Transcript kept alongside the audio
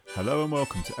Hello and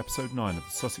welcome to episode 9 of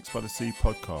the Sussex by the Sea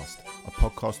podcast, a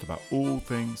podcast about all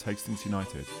things Hastings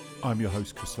United. I'm your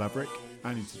host Chris Laverick,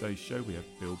 and in today's show we have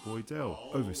Bill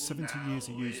Boydell, over 70 years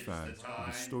a U's fan, with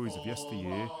his stories of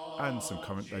yesteryear and some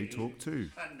current day talk too.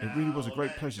 It really was a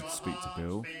great pleasure to speak to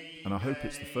Bill, and I hope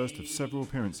it's the first of several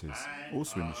appearances.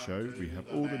 Also in the show we have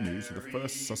all the news of the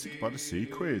first Sussex by the Sea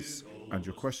quiz, and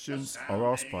your questions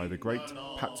are asked by the great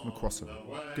Pat McCrossan.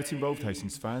 Get involved,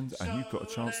 Hastings fans, and you've got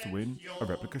a chance to win a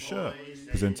replica shirt,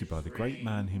 presented by the great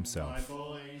man himself.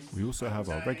 We also have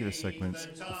our regular segments,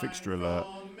 the fixture alert,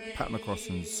 Pat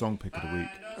McCrossan's song pick of the week,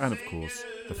 and of course,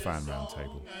 the fan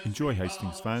roundtable. Enjoy,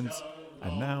 Hastings fans,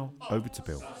 and now over to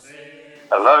Bill.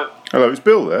 Hello. Hello, is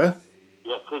Bill there?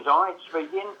 Yes, it's I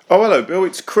speaking. Oh, hello, Bill.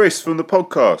 It's Chris from the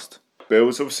podcast. Bill,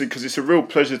 it's obviously because it's a real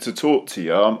pleasure to talk to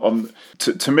you.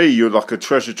 To me, you're like a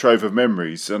treasure trove of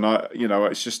memories, and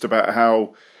it's just about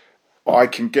how I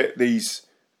can get these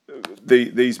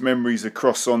memories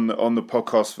across on the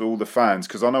podcast for all the fans.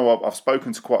 Because I know I've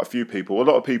spoken to quite a few people. A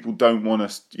lot of people don't want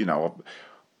us,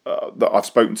 that I've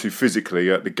spoken to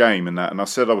physically at the game and that. And I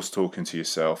said I was talking to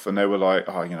yourself, and they were like,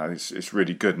 "Oh, it's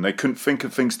really good," and they couldn't think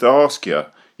of things to ask you.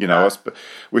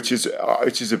 Which is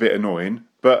a bit annoying,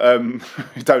 but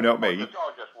don't help me.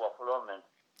 I'll just waffle on then.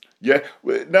 Yeah,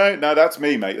 no, that's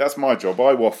me, mate. That's my job.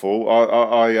 I waffle.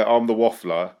 I'm the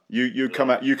waffler. You come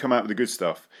out with the good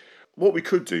stuff. What we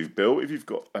could do, Bill, if you've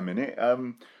got a minute.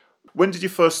 When did you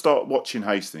first start watching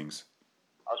Hastings?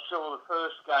 I saw the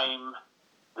first game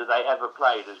that they ever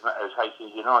played as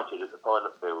Hastings United at the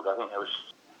Pilot Field. I think it was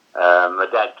my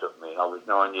dad took me. I was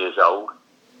 9 years old.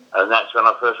 And that's when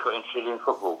I first got interested in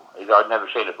football. I'd never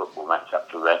seen a football match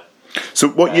up to then. So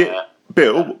what year,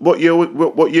 Bill? What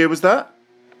year was that?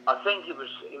 I think it was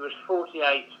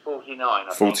 48, 49.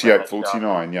 48,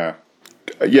 49. Yeah.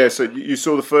 Yeah. So you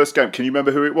saw the first game. Can you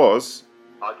remember who it was?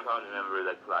 I can't remember who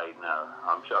they played. No,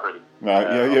 I'm sorry. No,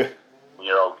 yeah.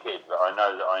 You're an old kid, but I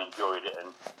know that I enjoyed it,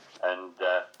 and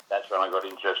that's when I got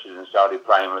interested and started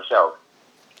playing myself.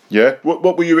 Yeah.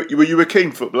 What were you? Were you a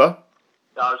keen footballer?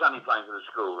 I was only playing for the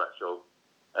school, that's all.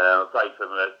 I played for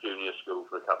the junior school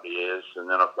for a couple of years, and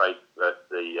then I played at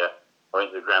I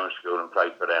went to the grammar school and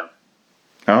played for them.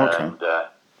 Oh, okay. And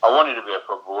I wanted to be a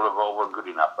footballer, but I wasn't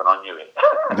good enough, and I knew it.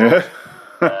 Yeah.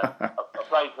 I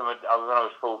played for when I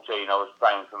was 14. I was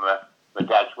playing for my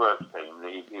dad's works team.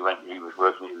 He was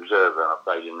working at the Observer, and I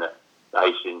played in the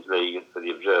Hastings League for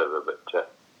the Observer.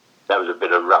 But that was a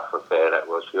bit of a rough affair. That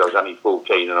was because I was only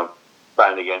 14, and I'm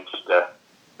playing against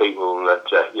people that,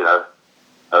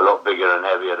 a lot bigger and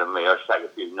heavier than me. I take a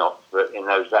few knocks, but in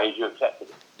those days you accepted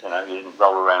it. You didn't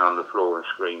roll around on the floor and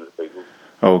scream at people.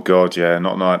 Oh, God, yeah,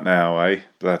 not like now, eh?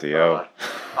 Bloody hell.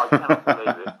 I cannot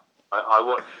believe it. I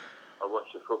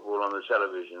watch the football on the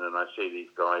television and I see these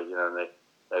guys, and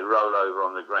they roll over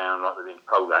on the ground like they've been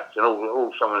poleaxed, and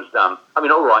all someone's done. I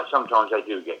mean, all right, sometimes they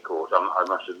do get caught, I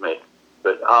must admit,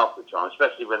 but half the time,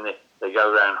 especially when they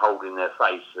go around holding their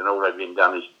face and all they've been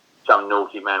done is some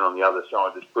naughty man on the other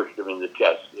side has pushed them in the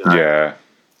chest. Yeah.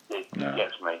 It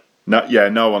gets me. No, yeah,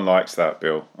 no one likes that,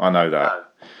 Bill. I know that.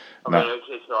 No. I mean,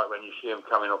 it's like when you see them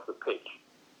coming off the pitch,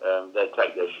 they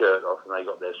take their shirt off and they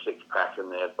got their six-pack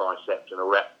and their biceps and all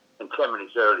that. And 10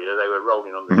 minutes earlier, they were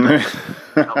rolling on the ground.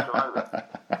 Knocked them over.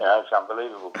 Yeah, it's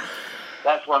unbelievable.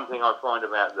 That's one thing I find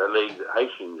about the league that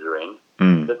Hastings are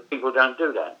in, that people don't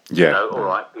do that. Yeah. All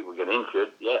right, people get injured,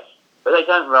 yes. But they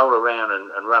don't roll around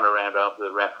and run around after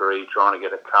the referee trying to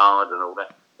get a card and all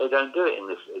that. They don't do it in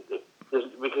this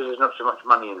because there's not so much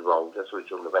money involved. That's what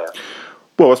it's all about.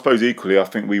 Well, I suppose equally, I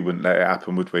think we wouldn't let it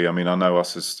happen, would we? I mean, I know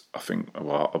us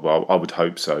I would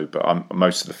hope so. But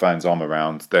most of the fans I'm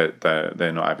around,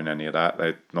 they're not having any of that.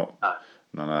 They're not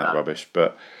none of that rubbish.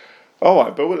 But all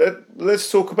right, but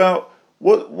let's talk about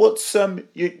what was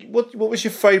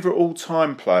your favourite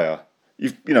all-time player?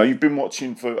 You've been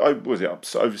watching for over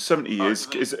 70 years.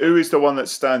 Who is the one that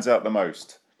stands out the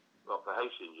most? Well, for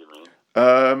Hastings, you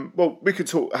mean? Well, we could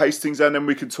talk Hastings, and then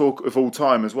we could talk of all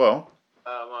time as well.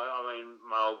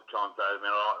 My old time player.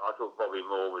 I thought Bobby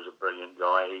Moore was a brilliant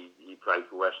guy. He played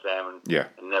for West Ham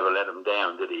and never let them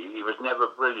down, did he? He was never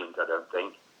brilliant, I don't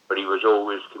think, but he was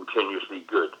always continuously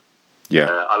good. Yeah.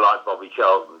 I like Bobby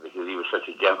Charlton because he was such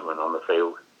a gentleman on the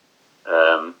field.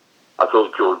 I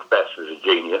thought George Best was a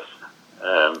genius.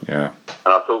 And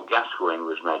I thought Gascoigne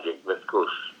was magic, but of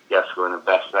course Gascoigne and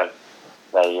Best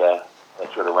they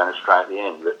sort of went astray at the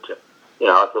end. But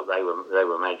I thought they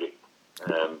were magic.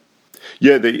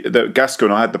 The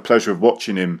Gascoigne, I had the pleasure of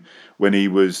watching him when he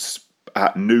was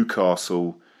at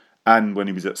Newcastle and when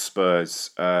he was at Spurs.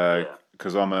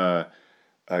 Because I'm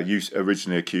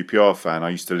originally a QPR fan. I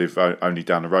used to live only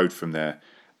down the road from there.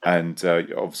 and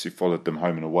obviously followed them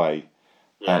home and away.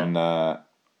 Yeah.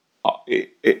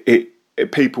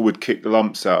 And people would kick the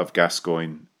lumps out of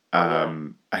Gascoigne.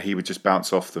 And he would just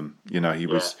bounce off them.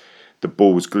 The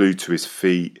ball was glued to his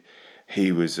feet.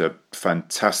 He was a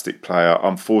fantastic player.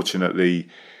 Unfortunately,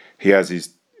 he had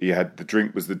the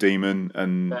drink was the demon,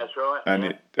 and that's right. And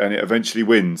it eventually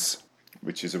wins,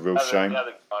 which is a real shame. The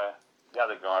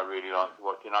other guy I really liked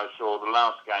watching. I saw the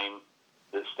last game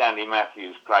that Stanley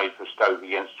Matthews played for Stoke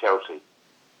against Chelsea.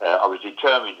 I was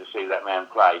determined to see that man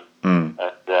play. And,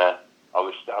 I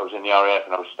was in the RAF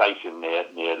and I was stationed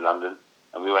near London,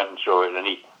 and we went and saw it. And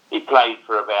he played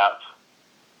for about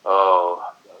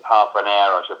half an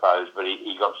hour, I suppose. But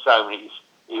he got so many.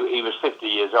 He was 50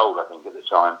 years old, I think, at the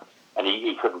time, and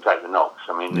he couldn't take the knocks.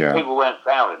 I mean, people weren't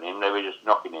fouling him; they were just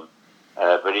knocking him.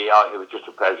 But it was just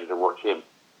a pleasure to watch him.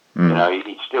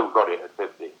 He still got it at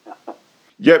 50.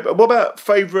 Yeah, but what about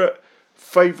favourite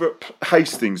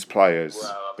Hastings players,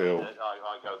 Bill?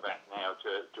 I go back now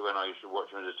to when I used to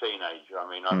watch him as a teenager. I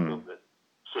mean, I thought that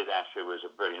Sid Asher was a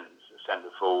brilliant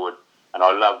centre forward, and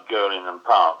I loved Girling and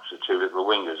Parks, the two little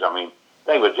wingers. I mean,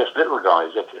 they were just little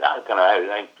guys. I don't know,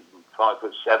 they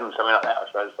 5'7", something like that. I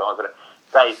suppose 5 foot.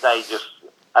 They just,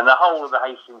 and the whole of the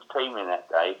Hastings team in that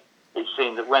day. It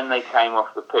seemed that when they came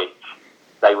off the pitch,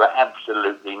 they were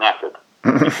absolutely knackered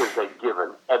because they'd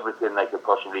given everything they could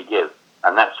possibly give,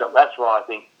 and that's why I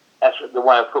think that's the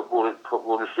way a footballers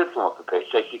should come off the pitch.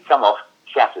 They should come off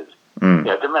shattered. It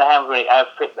doesn't matter how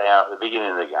fit they are at the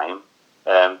beginning of the game.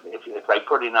 If they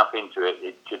put enough into it,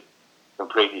 it should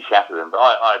completely shatter them. But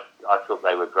I thought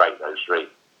they were great, those three.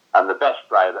 And the best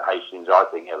player that Hastings, I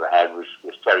think, ever had was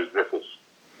Terry Griffiths,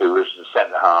 who was the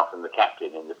centre half and the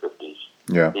captain in the 50s.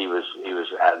 Yeah, he was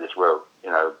out of this world.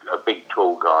 A big,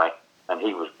 tall guy, and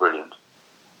he was brilliant.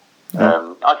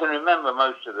 I can remember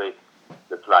most of the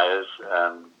players: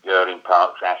 Girling,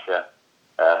 Parks, Asher.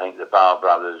 I think the Barr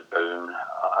brothers, Boone.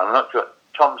 I'm not sure.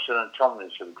 Thompson and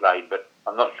Tomlinson played, but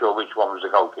I'm not sure which one was the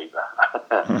goalkeeper.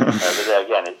 But there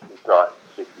again, it's like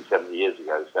 60, 70 years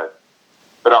ago. So,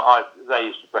 but they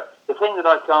used to play. The thing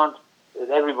that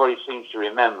everybody seems to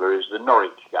remember is the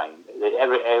Norwich game.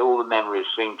 All the memories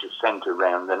seem to centre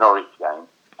around the Norwich game,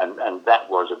 and that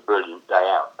was a brilliant day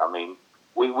out. I mean,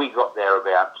 we got there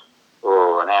about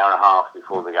an hour and a half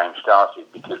before the game started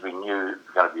because we knew it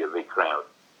was going to be a big crowd,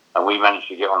 and we managed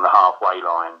to get on the halfway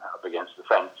line up against the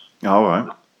fence. All right.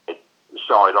 The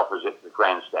side opposite the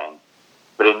grandstand.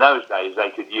 But in those days, they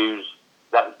could use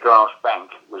that grass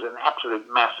bank. Was an absolute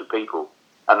mass of people,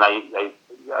 and they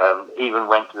even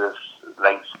went to the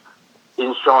lengths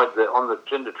inside on the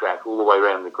cinder track all the way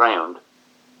around the ground.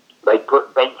 They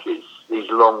put benches, these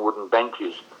long wooden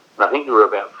benches, and I think there were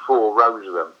about 4 rows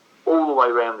of them all the way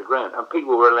around the ground, and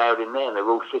people were allowed in there, and they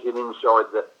were all sitting inside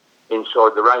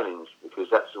the railings because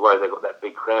that's the way they got that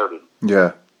big crowd in.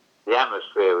 Yeah. The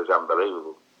atmosphere was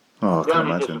unbelievable. Oh, the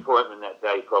only disappointment that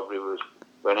day probably was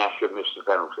when Asher missed the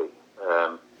penalty.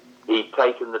 He'd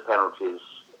taken the penalties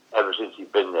ever since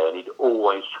he'd been there, and he'd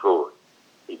always scored.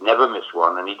 He'd never missed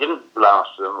one, and he didn't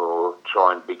blast them or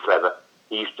try and be clever.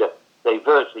 They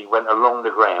virtually went along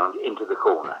the ground into the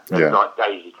corner. They were like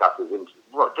daisy cutters,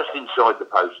 just inside the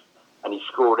post, and he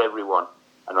scored every one.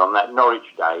 And on that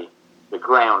Norwich day, the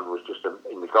ground was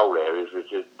in the goal areas was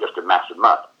just a mass of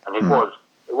mud. And it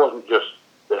wasn't just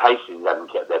that Hastings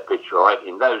hadn't kept their pitch right.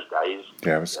 In those days,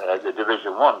 the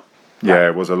Division 1. Yeah,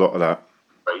 it was a lot of that.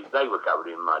 They were covered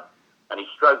in mud. And he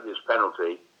stroked this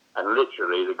penalty, and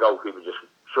literally the goalkeeper just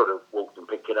sort of walked and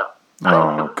picked it up.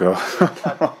 Oh, God.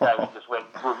 It just went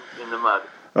in the mud.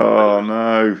 Oh,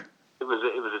 no. It was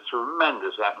a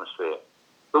tremendous atmosphere.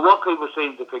 But what people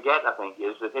seem to forget, I think,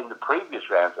 is that in the previous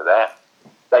round to that,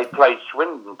 they played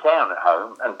Swindon Town at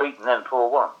home and beaten them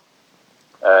 4-1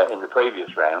 in the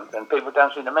previous round. And people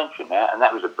don't seem to mention that, and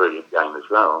that was a brilliant game as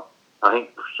well. I think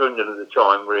Swindon at the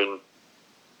time were in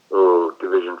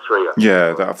Division 3.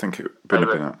 I think it would have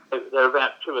been that. They're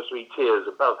about 2 or 3 tiers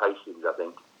above Hastings, I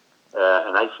think.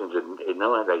 And Hastings had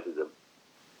annihilated them.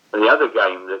 And the other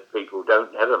game that people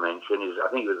don't ever mention is, I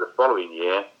think it was the following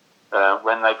year,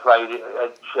 when they played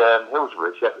at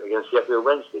Hillsborough against Sheffield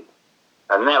Wednesday.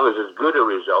 And that was as good a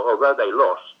result, although they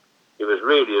lost, it was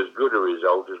really as good a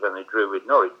result as when they drew with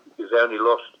Norwich, because they only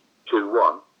lost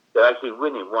 2-1. They're actually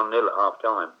winning 1-0 at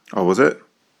half-time. Oh, was it?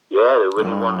 Yeah, they were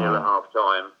winning 1-0 at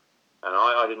half-time. And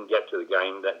I didn't get to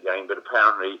that game, but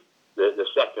apparently the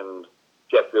second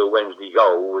Sheffield Wednesday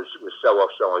goal was so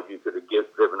offside you could have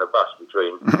driven a bus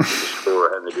between the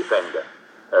scorer and the defender.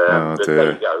 But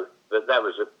there you go. But that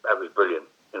was brilliant.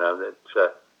 It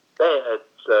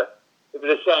was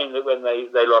a shame that when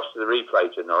they lost the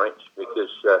replay to Norwich, because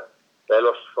they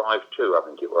lost 5-2, I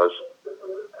think it it was,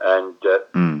 and there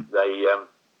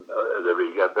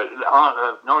we go. But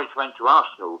Norwich went to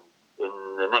Arsenal in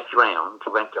the next round,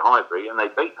 went to Highbury, and they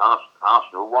beat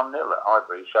Arsenal 1-0 at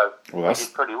Highbury. So they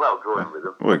did pretty well drawing with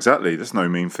them. Well, exactly. That's no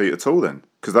mean feat at all then,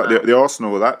 because the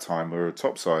Arsenal at that time were a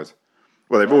top side.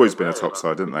 Well, they've always been a top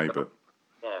side, didn't they? But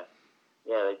yeah,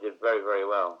 they did very, very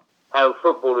well. How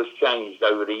football has changed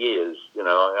over the years, it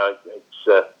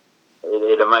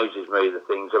amazes me, the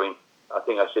things. I mean, I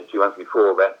think I said to you once before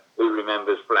about who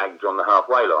remembers flags on the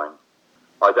halfway line.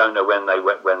 I don't know when they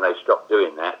stopped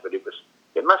doing that, but it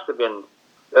must have been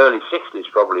early 60s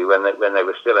probably when they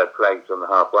were still had flags on the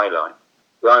halfway line.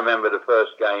 So I remember the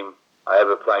first game I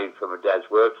ever played for my dad's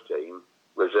works team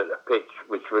was at a pitch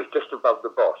which was just above the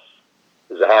Boss.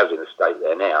 There's a housing estate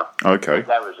there now. Okay.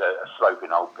 That was a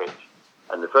sloping old pitch.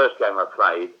 And the first game I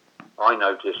played, I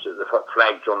noticed that the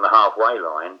flags on the halfway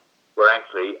line were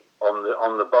actually on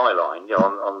the byline,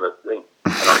 on the thing.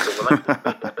 And I thought, well,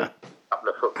 that's a couple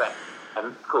of foot back. And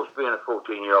of course, being a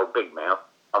 14-year-old big mouth,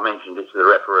 I mentioned it to the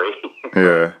referee.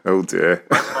 Yeah. Oh dear.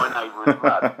 My neighbour was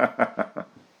mud.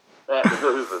 That was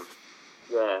Hooven.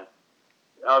 Yeah.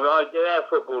 How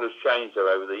football has changed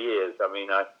over the years. I mean,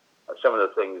 some of the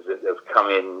things that have come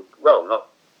in, well, not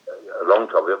a long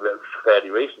time ago, but fairly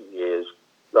recent years.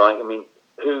 Like, I mean,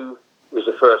 who was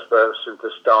the first person to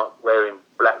start wearing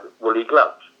black woolly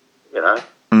gloves?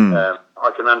 I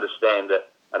can understand that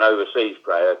an overseas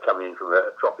player coming in from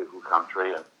a tropical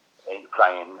country and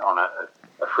playing on a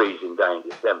freezing day in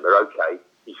December, okay,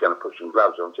 he's going to put some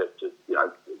gloves on to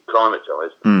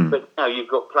acclimatise. But now you've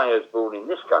got players born in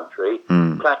this country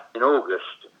playing in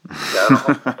August,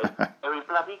 wearing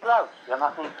bloody gloves. And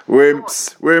I think,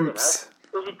 wimps.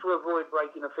 Was it to avoid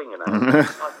breaking a fingernail?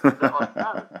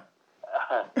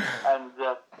 And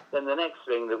then the next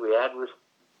thing that we had was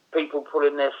people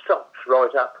pulling their socks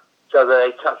right up so that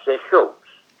they touch their shorts.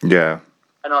 Yeah.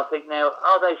 And I think now,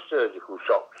 are they surgical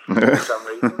socks for some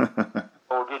reason?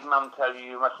 Or did Mum tell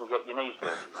you mustn't get your knees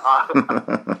dirty? I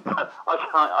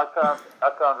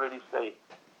can't really see.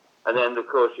 And then, of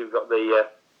course, you've got the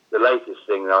latest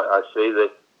thing I see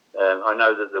that I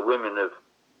know that the women have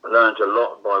learned a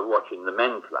lot by watching the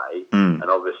men play, and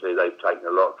obviously they've taken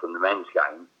a lot from the men's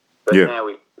game. But now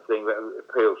we think that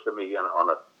appeals to me on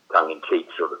a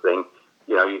tongue-in-cheek sort of thing.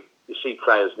 You see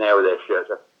players now with their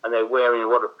shirts and they're wearing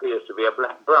what appears to be a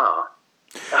black bra.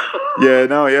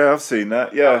 I've seen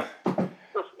that. Yeah.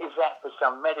 Is that for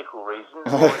some medical reasons,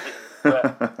 or is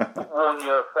it warn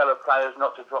your fellow players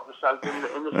not to drop the soap in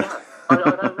the shower? I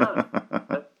don't know.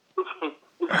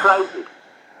 It's crazy.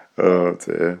 Oh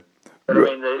dear. But I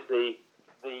mean, the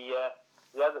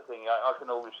other thing I can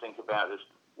always think about is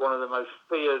one of the most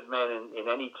feared men in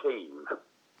any team.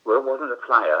 Well, it wasn't a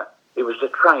player; it was the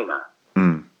trainer.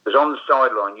 Because on the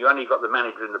sideline, you only got the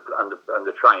manager and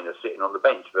the trainer sitting on the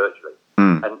bench virtually.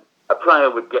 And a player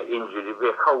would get injured. It'd be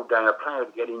a cold day. A player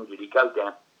would get injured. He'd go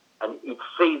down, and you'd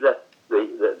see the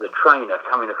trainer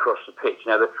coming across the pitch.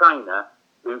 Now, the trainer,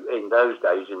 who in those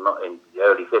days, in the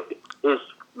early 50s, his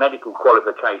medical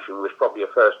qualification was probably a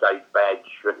first aid badge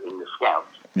in the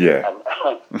Scouts. Yeah. And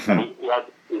he had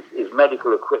his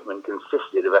medical equipment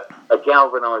consisted of a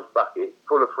galvanised bucket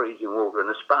full of freezing water and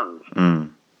a sponge.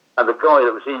 And the guy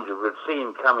that was injured would see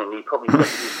him coming. He'd probably get to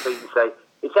his feet and say,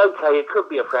 "It's okay, it could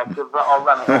be a fracture, but I'll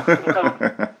run it off."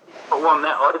 But one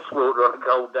that ice water on a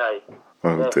cold day.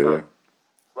 Oh dear.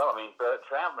 Well, I mean, Bert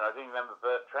Troutman. I do remember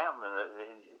Bert Troutman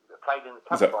played in the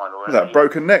cup final. Was that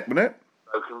broken neck, wasn't it?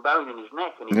 Broken bone in his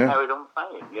neck, and he carried on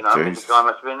playing. I mean, the guy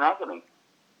must have been in agony.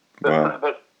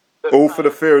 But all for the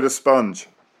fear of the sponge.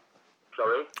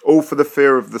 Sorry? All for the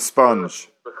fear of the sponge.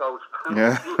 The cold sponge.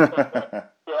 Yeah.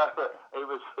 It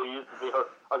used to be.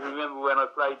 I remember when I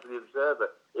played for the Observer,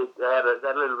 they had a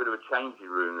little bit of a changing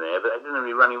room there, but they didn't have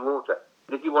any running water.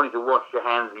 And if you wanted to wash your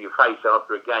hands and your face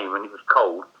after a game when it was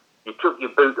cold, you took your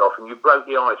boot off and you broke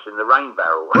the ice in the rain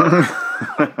barrel.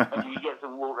 And you get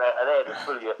some water out of there to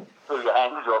pull your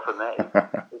hands off and that.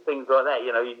 Things like that,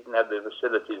 you didn't have the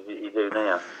facilities that you do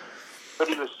now. But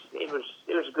it was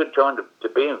a good time to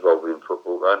be involved in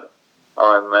football.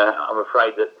 I'm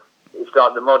afraid that it's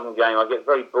like the modern game. I get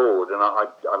very bored, and I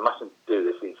mustn't do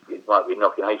this. It might be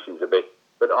knocking Hastings a bit,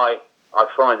 but I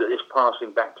find that this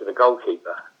passing back to the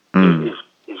goalkeeper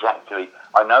is actually.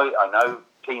 I know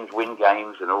teams win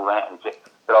games and all that,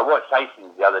 but I watched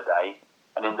Hastings the other day,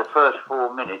 and in the first 4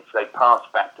 minutes they passed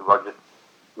back to Roger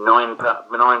 9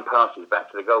 passes back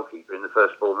to the goalkeeper in the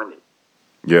first 4 minutes.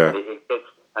 Yeah.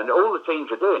 And all the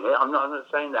teams are doing it. I'm not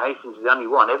saying that Hastings is the only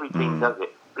one. Every team does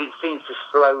it. But it seems to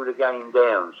slow the game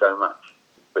down so much.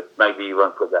 But maybe you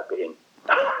won't put that bit in.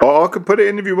 Oh, I can put it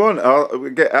in if you want. I'll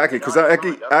get Aggie because Aggie.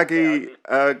 It's my opinion.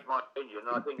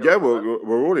 I think Yeah,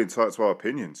 we're all entitled to our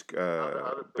opinions,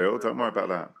 other Bill. people Don't worry about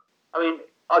that. I mean,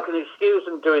 I can excuse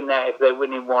them doing that if they're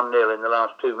winning 1-0 in the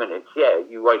last 2 minutes. Yeah,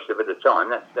 you waste a bit of time.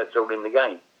 That's all in the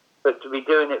game. But to be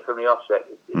doing it from the offset,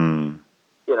 you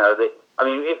know,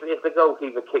 if the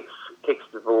goalkeeper kicks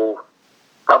the ball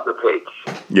up the pitch,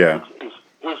 yeah,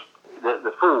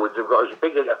 the forwards have got as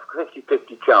big a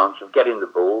 50-50 chance of getting the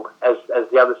ball as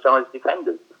the other side's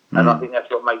defenders. And I think that's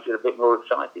what makes it a bit more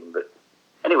exciting. But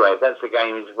anyway, if that's the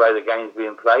way the game's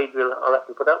being played, I'll have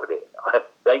to put up with it.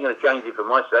 They ain't going to change it for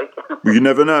my sake. Well, you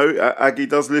never know. Aggie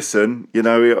does listen. You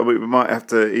know, we might have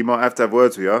to. He might have to have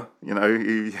words with you. You know,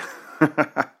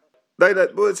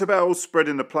 well, it's about all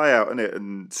spreading the play out, isn't it,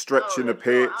 and stretching the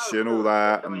pitch and all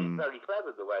that. I mean, it's very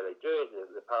clever the way they do it.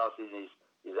 The passing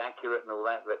is accurate and all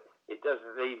that, but it does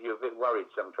leave you a bit worried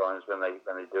sometimes when they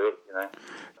do it. You know,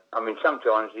 I mean,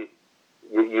 sometimes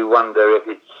you wonder if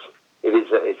it's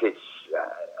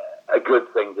a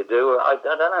good thing to do. I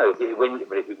don't know. If it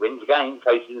wins games,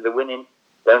 Hastings are winning,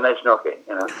 then let's knock it.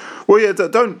 You know. Well, yeah.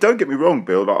 Don't get me wrong,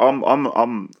 Bill. Like,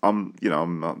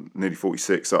 I'm nearly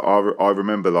 46. So I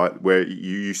remember like where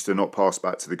you used to not pass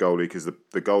back to the goalie because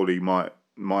the goalie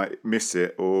might miss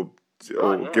it or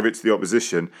give it to the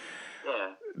opposition.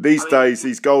 Yeah. These days,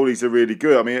 these goalies are really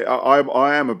good. I mean,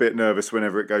 I am a bit nervous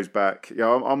whenever it goes back.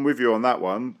 Yeah, I'm with you on that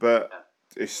one, but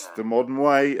it's the modern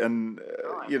way, and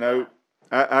you know.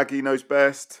 Aggie knows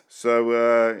best, so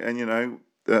and you know.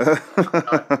 Related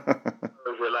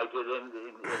in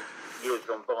years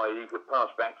gone by, he could pass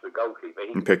back to the goalkeeper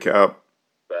and pick it up.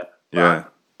 Yeah.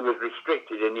 He was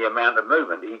restricted in the amount of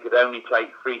movement. He could only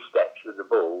take 3 steps with the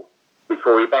ball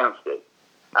before he bounced it,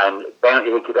 and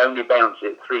he could only bounce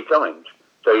it 3 times.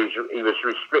 So he was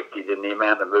restricted in the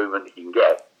amount of movement he can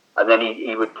get, and then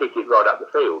he would kick it right up the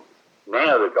field.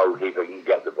 Now the goalkeeper can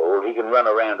get the ball. He can run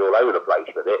around all over the place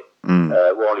with it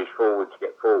while his forwards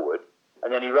get forward.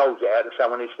 And then he rolls it out to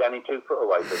someone who's standing 2 foot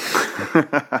away from him.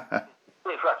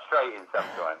 It's frustrating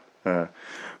sometimes.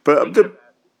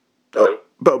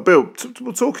 But Bill,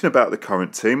 we're talking about the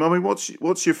current team. I mean, what's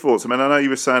your thoughts? I mean, I know you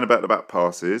were saying about the back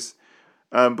passes,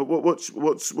 but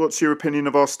what's your opinion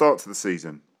of our start to the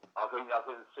season? I think the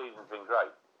season's been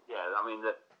great. Yeah, I mean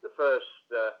the first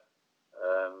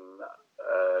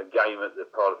game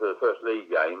for the first league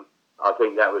game, I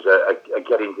think that was a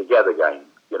getting together game.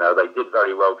 You know, they did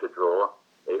very well to draw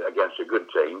against a good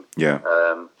team. Yeah.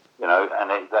 You know,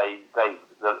 and as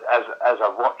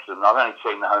I've watched them, I've only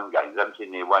seen the home games, I haven't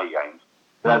seen the away games.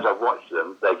 But as I've watched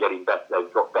them, they're getting better.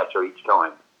 They've got better each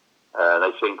time.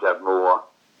 They seem to have more.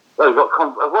 They've got.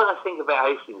 What I think about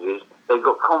Hastings is they've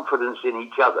got confidence in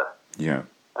each other. Yeah.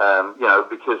 You know,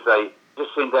 because they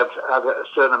just seem to have a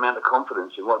certain amount of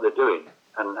confidence in what they're doing.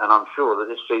 And I'm sure that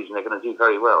this season they're going to do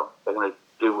very well. They're going to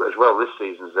do as well this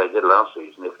season as they did last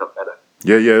season, if not better.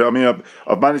 Yeah. I mean,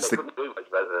 I've managed to. They couldn't do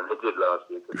much better than they did last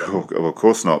year. Well, of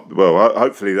course not. Well,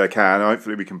 hopefully they can.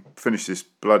 Hopefully we can finish this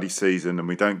bloody season and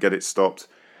we don't get it stopped.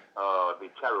 Oh, it'd be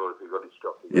terrible if we got it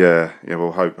stopped again. Yeah.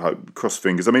 Well, hope. Cross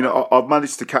fingers. I mean, I've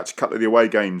managed to catch a couple of the away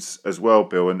games as well,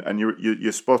 Bill, and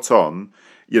you're spot on.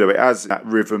 You know, it has that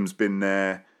rhythm's been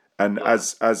there, and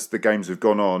as the games have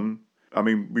gone on. I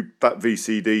mean, that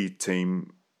VCD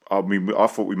team, I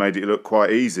thought we made it look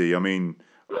quite easy. I mean,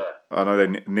 I know they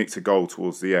nicked a goal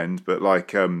towards the end, but I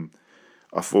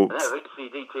thought... No, the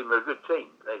VCD team were a good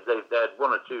team. They had 1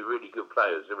 or 2 really good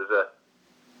players. There was a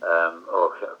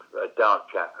dark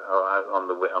chap on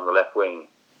the left wing,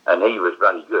 and he was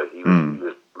bloody good. He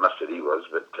was mustard, he was.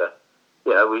 But,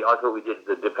 you know, I thought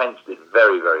the defence did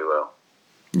very, very well.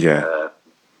 Yeah.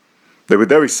 They were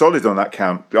very solid on that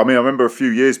count. I mean, I remember a few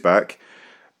years back,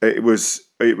 it was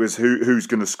who's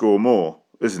going to score more,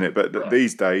 isn't it? But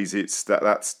these days, it's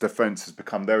that's defence has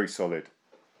become very solid.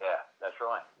 Yeah, that's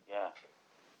right. Yeah.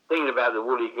 Thinking about the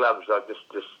woolly gloves, I just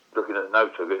looking at the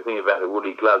notes of it. Thinking about the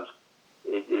woolly gloves,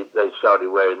 they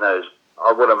started wearing those.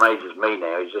 What amazes me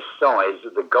now is the size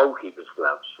of the goalkeepers'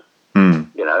 gloves.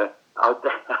 You know, I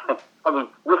mean,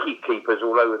 wicket keepers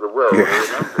all over the world.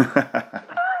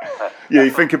 Yeah,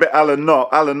 you think about Alan Knott.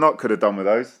 Alan Knott could have done with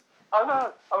those. I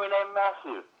know. I mean, they're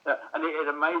massive. And it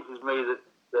amazes me that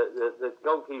the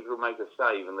goalkeeper will make a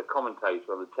save and the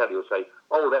commentator on the telly will say,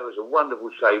 "Oh, that was a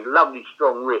wonderful save, lovely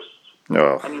strong wrists."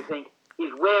 Oh. And you think,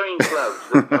 he's wearing gloves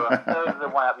that go a third of the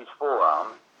way up his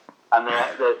forearm and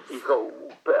he's got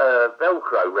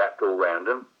Velcro wrapped all around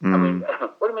them. I mean,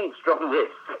 what do you mean strong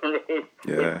wrists?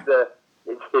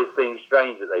 It seems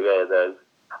strange that they wear those.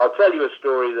 I'll tell you a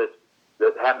story that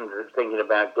happened thinking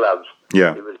about gloves.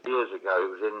 Yeah. It was years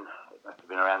ago. It must have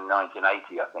been around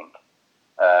 1980, I think.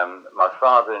 my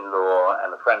father-in-law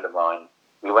and a friend of mine,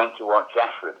 we went to watch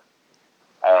Ashford,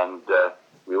 and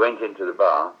we went into the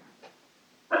bar,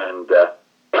 and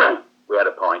we had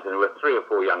a pint, and there were 3 or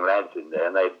 4 young lads in there,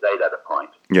 and they'd had a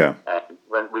pint. Yeah. And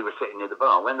when we were sitting near the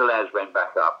bar, when the lads went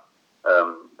back up,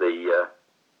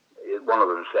 one of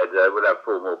them said, we'll have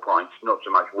 4 more pints, not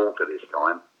so much water this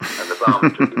time. And the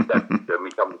barman took his step and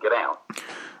we told him to get out.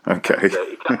 Okay. And,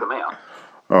 he took them out.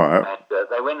 All right. And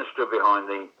they went and stood behind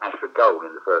the Ashford goal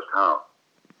in the first half.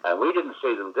 And we didn't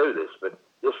see them do this, but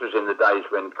this was in the days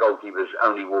when goalkeepers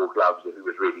only wore gloves if it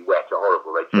was really wet or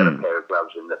horrible. They'd set a pair of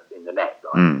gloves in the net.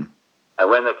 Like. And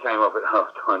when they came off at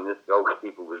half-time, this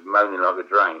goalkeeper was moaning like a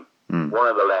drain. One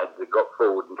of the lads had got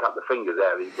forward and cut the fingers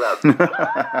out of his glove.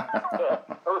 Yeah.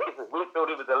 We thought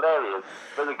it was hilarious,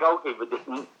 but the goalkeeper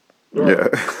didn't. Yeah.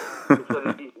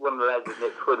 One of the lads had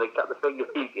nipped forward, they cut the fingers,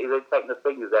 they'd taken the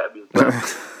fingers out of his glove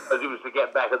as it was to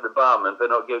get back at the barman for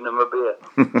not giving them a beer.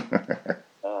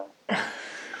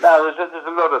 No, there's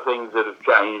a lot of things that have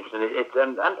changed,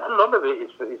 and a lot of it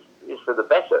is for the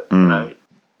better. You know,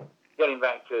 getting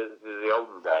back to the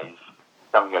olden days,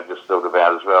 something I just thought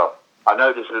about as well. I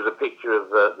noticed there's a picture of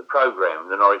the programme,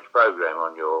 the Norwich programme,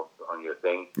 on your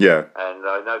thing. Yeah. And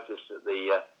I noticed that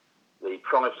the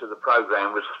price of the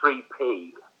programme was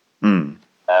 3p.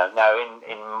 Now,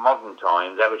 in modern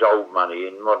times, that was old money.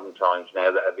 In modern times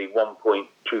now, that would be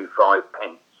 1.25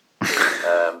 pence.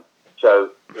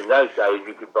 So in those days,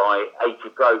 you could buy 80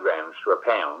 programmes for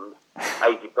 £1.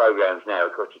 80 programmes now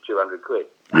would cost you 200 quid.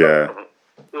 Yeah.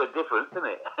 It's a difference, isn't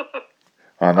it?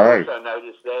 I know. I also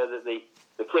noticed there that the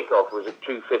kick-off was at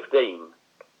 2:15.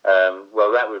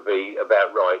 Well, that would be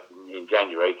about right in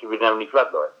January because we didn't have any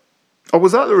floodlights. Oh,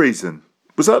 was that the reason?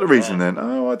 Was that the reason then?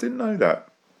 Oh, I didn't know that.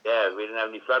 Yeah, we didn't have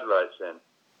any floodlights then.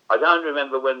 I don't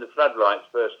remember when the floodlights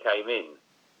first came in,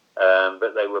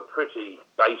 but they were pretty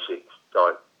basic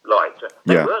type lights.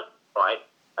 They weren't right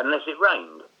unless it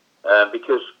rained,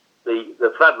 because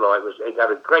the floodlight it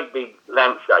had a great big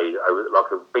lampshade,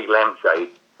 like a big lampshade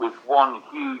with one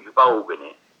huge bulb in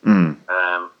it.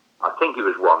 I think it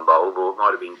was one bulb, or it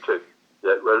might have been 2,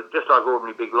 that were just like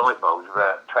ordinary big light bulbs,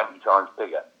 about 20 times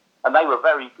bigger. And they were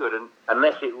very good, and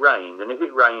unless it rained, and if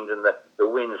it rained and the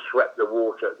wind swept the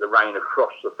rain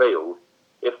across the field,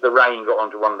 if the rain got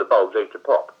onto one of the bulbs, they used to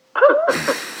pop.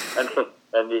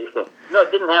 No,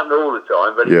 it didn't happen all the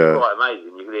time, but it was quite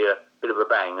amazing. You could hear a bit of a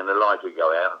bang and the light would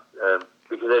go out,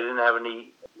 because they didn't have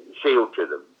any shield to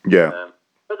them. Yeah.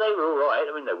 But they were all right.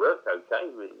 I mean, they worked okay.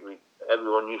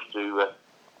 Everyone used to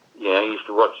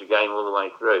watch the game all the way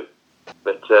through.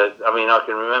 But, I mean, I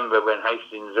can remember when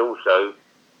Hastings also,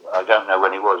 I don't know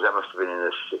when it was, that must have been in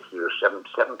the 60s or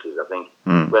 70s, I think,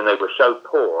 when they were so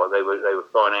poor, they were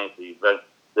financially, but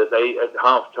that they, at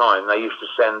half-time, they used to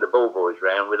send the ball boys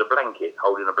round with a blanket,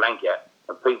 holding a blanket,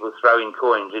 and people throwing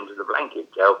coins into the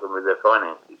blanket to help them with their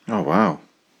finances. Oh, wow.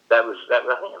 I think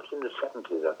it was in the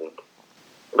 70s, I think.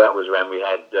 That was when we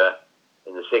had,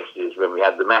 in the 60s, when we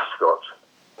had the mascot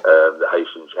that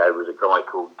Hastings had, was a guy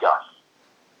called Gus.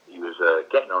 He was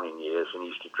getting on in years, and he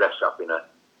used to dress up in a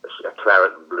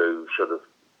claret and blue sort of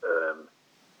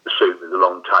suit with the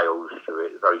long tails to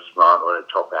it, very smart, on a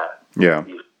top hat. Yeah.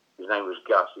 His name was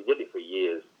Gus. He did it for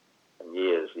years and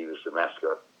years. He was the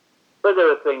mascot. But there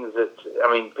are things that,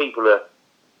 I mean, people are,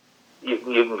 you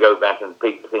can go back and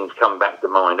things come back to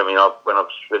mind. I mean, when I've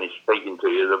finished speaking to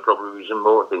you, there'll probably be some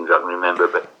more things I can remember.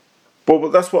 But well,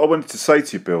 that's what I wanted to say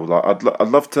to you, Bill. Like, I'd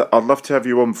love to have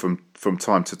you on from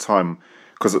time to time,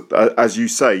 because as you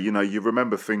say, you know, you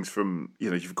remember things from, you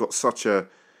know, you've got such a,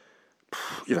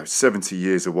 70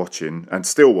 years of watching and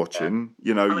still watching.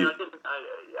 You know,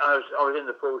 I was in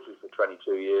the forces for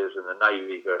 22 years and the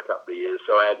Navy for a couple of years,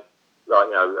 so I had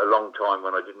a long time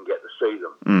when I didn't get to see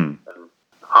them. And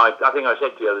I think I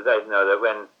said to you the other day, that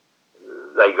when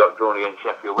they got drawn against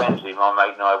Sheffield Wednesday, my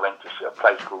mate and I went to a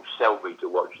place called Selby to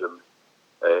watch them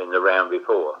in the round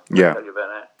before. Yeah. Tell you about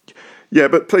that? Yeah,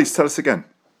 but please tell us again.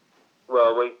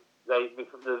 Well,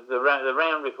 the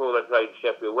round before they played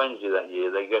Sheffield Wednesday that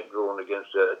year, they got drawn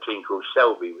against a team called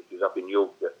Selby, which is up in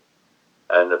Yorkshire.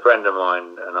 And a friend of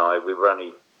mine and I, we were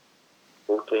only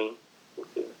 14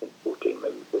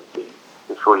 maybe 15,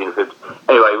 14 or 15.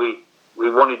 Anyway, we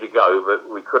wanted to go, but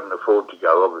we couldn't afford to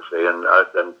go, obviously, and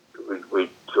we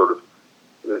sort of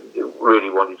really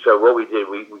wanted. So what we did,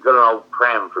 we got an old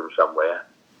pram from somewhere,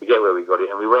 forget where we got it,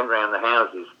 and we went round the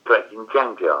houses collecting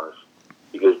jam jars,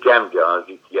 because jam jars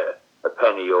you could get a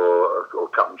penny or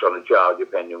tuppence on a jar,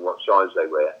 depending on what size they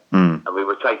were. And we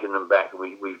were taking them back, and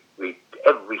we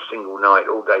every single night,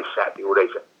 all day Saturday,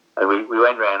 and we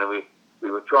went round and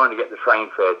we were trying to get the train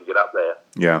fare to get up there.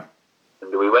 Yeah.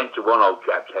 And we went to one old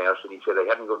chap's house, and he said they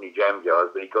hadn't got any jam jars,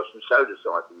 but he got some soda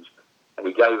siphons, and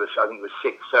he gave us, I think it was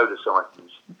 6 soda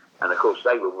siphons, and of course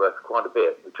they were worth quite a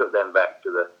bit. We took them back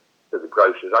to the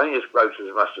grocers. I think this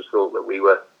grocers must have thought that we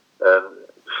were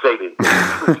stealing.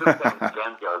 We took them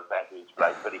jam jars back to his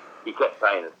place, but he kept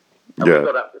paying us. And we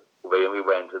got up to Selby and we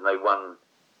went, and they won.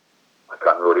 I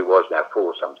can't remember what it was now,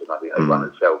 4 something. I think they won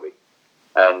at Selby.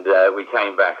 And we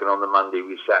came back, and on the Monday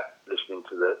we sat listening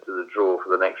to the draw for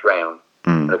the next round.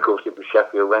 And of course it was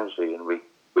Sheffield Wednesday, and we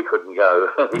couldn't go.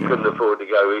 We couldn't afford to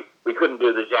go. We couldn't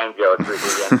do the jam jar trick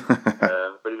again.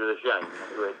 But it was a shame.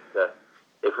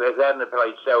 If they hadn't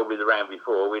played Selby the round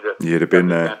before, you'd have been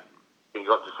there. You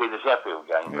got to see the Sheffield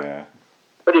game. Yeah.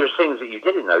 But it was things that you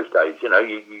did in those days. You know,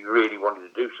 you really wanted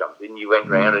to do something. You went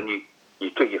round and you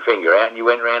took your finger out and you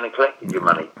went round and collected your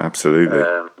money. Absolutely.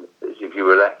 As if you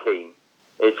were that keen.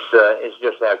 It's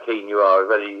just how keen you are,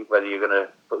 whether you're going to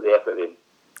put the effort in.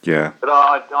 Yeah. But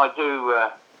I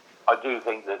do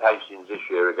think that Hastings this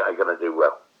year are going to do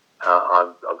well.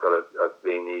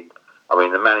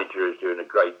 The manager is doing a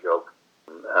great job,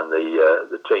 and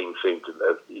the team seems to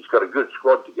have. He's got a good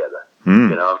squad together.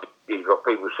 You know, he's got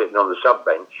people sitting on the sub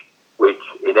bench, which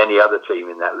in any other team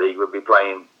in that league would be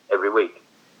playing every week.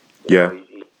 You know,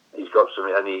 he's got some,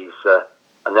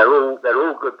 and they're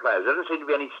all good players. There doesn't seem to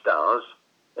be any stars.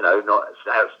 You know, not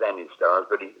outstanding stars,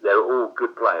 but they're all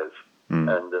good players. And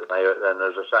as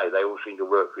I say, they all seem to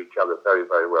work for each other very,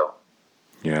 very well.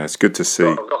 Yeah, it's good to see.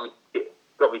 I've got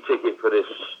my ticket for this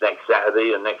next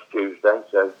Saturday and next Tuesday.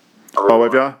 So.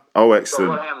 Have you? Oh, excellent. So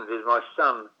what happened is my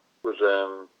son was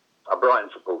a Brighton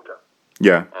supporter.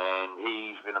 Yeah. And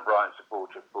he's been a Brighton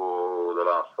supporter for the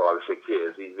last 5 or 6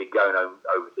 years. He's been going over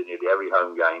to nearly every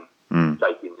home game,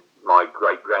 taking my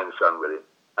great-grandson with him.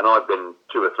 And I've been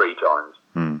 2 or 3 times.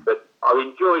 But I've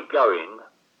enjoyed going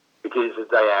because it's a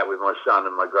day out with my son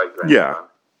and my great-grandson. Yeah.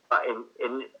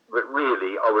 But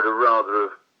really, I would have rather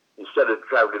have, instead of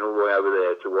travelling all the way over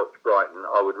there to watch Brighton,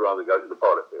 I would rather go to the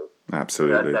pilot field.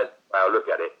 Absolutely. That's how I look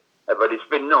at it. But it's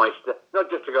been nice, not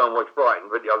just to go and watch Brighton,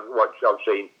 but I've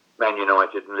seen Man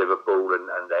United and Liverpool and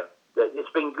them.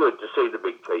 It's been good to see the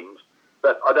big teams,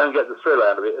 but I don't get the thrill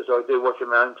out of it as I do watching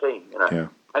my own team. You know. Yeah.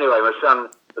 Anyway, my son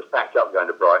has packed up going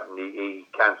to Brighton. He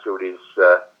cancelled his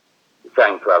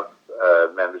fan club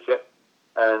membership,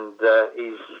 and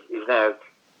he's now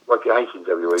watching Hastings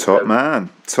every week. Top man.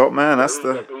 That's he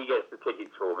gets the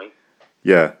tickets for me.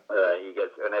 Yeah. He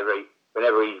gets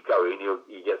whenever he's going,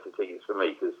 he gets the tickets for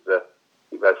me because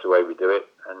that's the way we do it.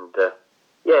 And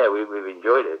we've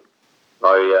enjoyed it.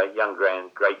 My young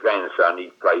great-grandson, he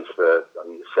plays for, I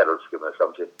think, Settlescombe or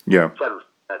something. Yeah.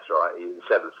 That's right. He's in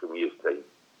Settlescombe youth team.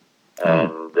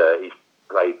 And he's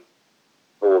played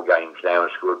 4 games now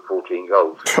and scored 14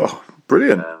 goals. Oh,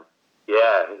 brilliant.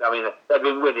 They've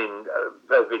been winning,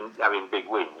 they've been having big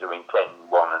wins. 10-1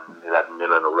 and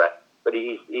 11-0 and all that. But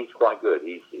he's quite good.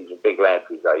 He's a big lad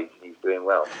for his age and he's doing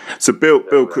well. So Bill,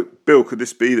 could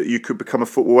this be that you could become a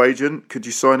football agent? Could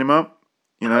you sign him up?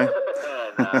 You know?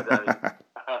 No,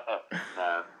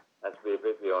 that's a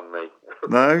bit beyond me.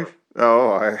 No?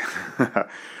 Oh,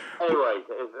 Anyway,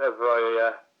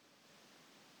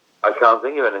 I can't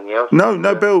think of anything else.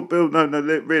 No, Bill, no,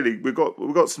 really, we've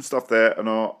got some stuff there, and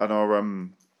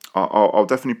I'll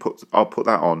definitely put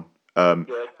that on. And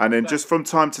then just from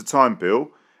time to time,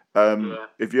 Bill,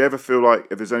 if you ever feel like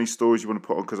if there's any stories you want to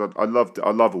put on, because I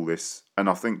love all this, and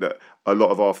I think that a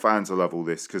lot of our fans will love all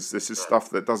this because this is stuff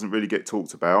that doesn't really get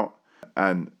talked about.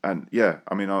 And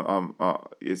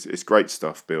it's great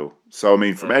stuff, Bill. So I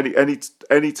mean, from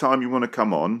any time you want to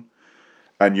come on,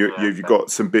 and you've got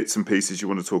some bits and pieces you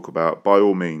want to talk about, by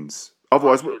all means.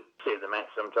 Otherwise, see the match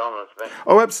sometime, I expect.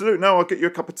 Oh, absolutely. No, I'll get you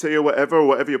a cup of tea or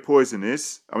whatever your poison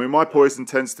is. I mean, my poison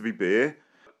tends to be beer.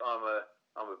 I'm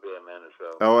a beer man as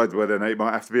well. Oh, well then it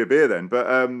might have to be a beer then. But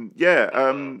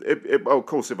of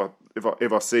course,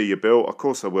 if I see you, Bill, of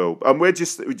course I will. Where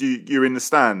you're in the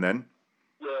stand then?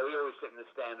 Yeah, we always sit in the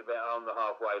stand about on the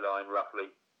halfway line, roughly,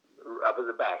 up at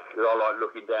the back. Because I like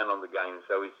looking down on the game,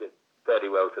 so we sit fairly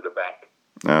well to the back.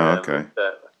 Oh, okay.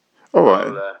 All right.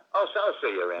 I'll see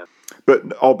you around.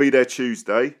 But I'll be there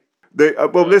Tuesday.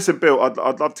 Listen, Bill,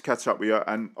 I'd love to catch up with you,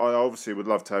 and I obviously would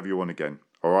love to have you on again.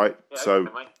 All right. Yeah, so,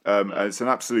 okay, it's an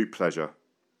absolute pleasure.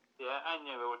 Yeah, and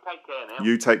we'll take care now.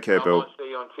 You take care, Bill. I might see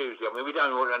you on Tuesday. I mean, we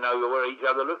don't want to know what each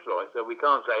other looks like, so we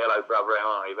can't say hello, brother,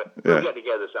 how are you? But we'll get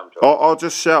together sometime. I'll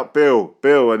just shout Bill,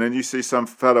 and then you see some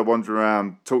fella wandering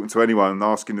around talking to anyone and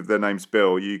asking if their name's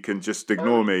Bill, you can just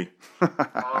ignore me. I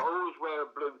always wear a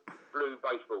blue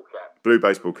baseball cap. Blue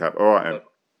baseball cap. All right, then.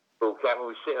 Baseball cap, and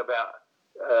we sit about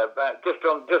just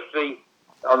the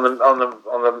on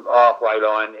the halfway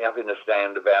line, up in the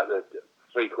stand, about the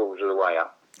 3/4 of the way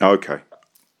up. Okay.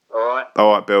 All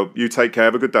All right, Bill. You take care.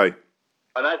 Have a good day.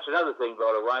 And that's another thing,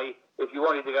 by the way. If you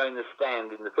wanted to go in the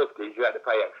stand in the 50s, you had to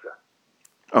pay extra.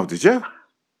 Oh, did you?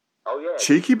 Oh, yeah.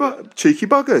 Cheeky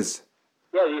buggers.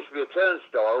 Yeah, there used to be a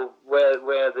turnstile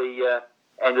where the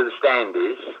end of the stand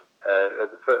is. There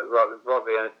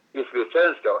used to be a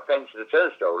turnstile, a fence and a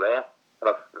turnstile there.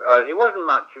 And it wasn't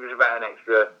much. It was about an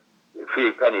extra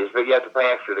few pennies, but you had to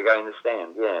pay extra to go in the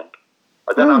stand, yeah.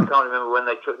 I don't know. I can't remember when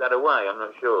they took that away. I'm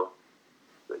not sure.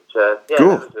 But, yeah,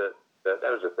 cool. that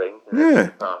was a thing. Yeah.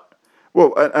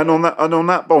 Well, and on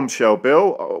that bombshell,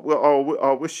 Bill,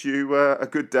 I'll wish you a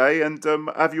good day and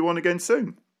have you on again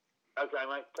soon. Okay,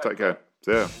 mate. Take care.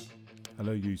 See ya.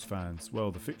 Hello, Hughes fans.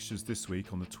 Well, the fixtures this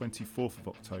week on the 24th of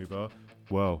October,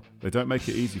 well, they don't make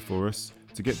it easy for us.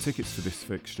 To get tickets for this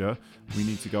fixture, we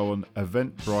need to go on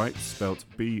Eventbrite, spelt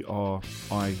BRITE,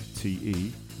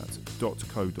 that's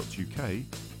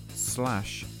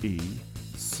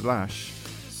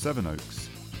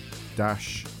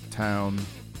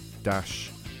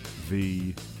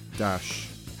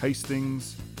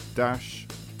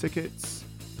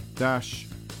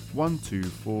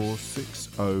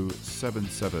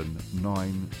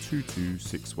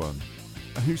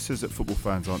And who says that football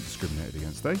fans aren't discriminated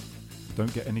against, eh?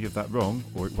 Don't get any of that wrong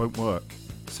or it won't work.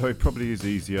 So it probably is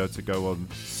easier to go on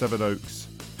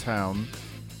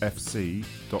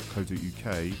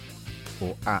sevenoakstownfc.co.uk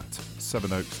or at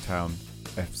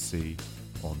sevenoakstownfc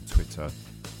on Twitter,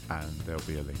 and there'll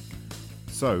be a link.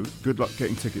 So good luck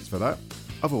getting tickets for that.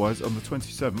 Otherwise, on the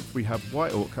 27th we have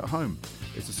White Hawk at home.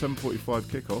 It's a 7:45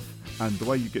 kickoff, and the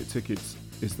way you get tickets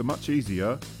is the much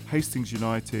easier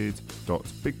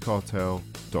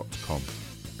hastingsunited.bigcartel.com.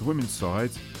 The women's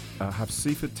side have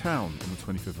Seaford Town on the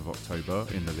 25th of October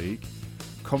in the league.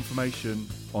 Confirmation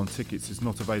on tickets is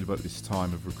not available at this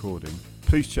time of recording.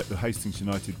 Please check the Hastings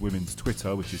United women's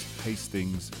Twitter, which is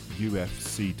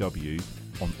HastingsUFCW,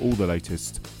 on all the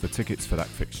latest for tickets for that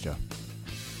fixture.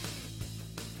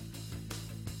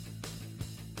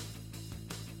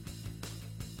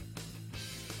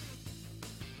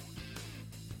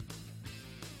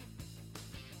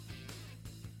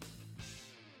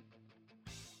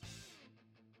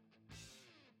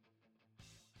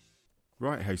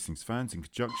 Right, Hastings fans, in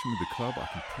conjunction with the club, I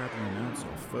can proudly announce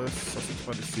our first Sussex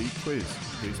by the Sea quiz.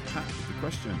 Here's Pat with the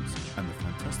questions and the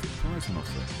fantastic prize on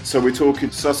offer. So we're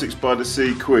talking Sussex by the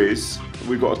Sea quiz.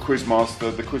 We've got a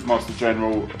quizmaster, the Quizmaster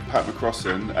General, Pat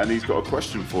McCrossan, and he's got a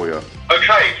question for you.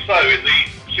 Okay, so in the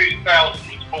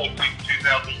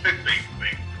 2014-2015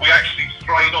 season, we actually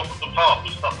strayed off of the path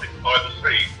of Sussex by the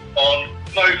Sea on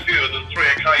no fewer than 3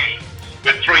 occasions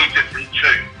with 3 different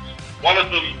tunes. One of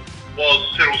them was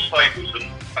Cyril Stapleton,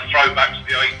 a throwback to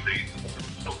the 80s.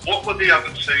 But what were the other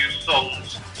 2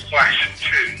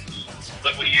 songs/tunes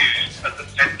that were used as an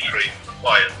entry for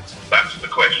players? That's the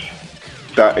question.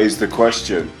 That is the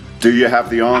question. Do you have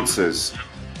the answers?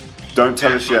 Don't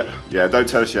tell us yet. Yeah, don't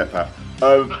tell us yet, Pat.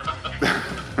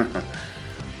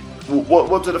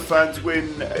 What do the fans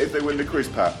win if they win the quiz,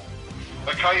 Pat?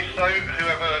 Okay, so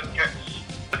whoever gets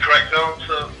the correct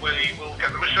answer, we will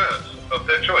get them a shirt of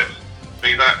their choice.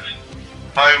 Be that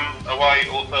home, away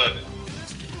or third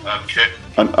kit.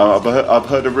 And I've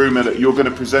heard a rumour that you're going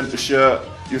to present the shirt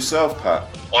yourself, Pat.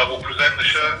 I will present the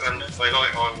shirt, and if they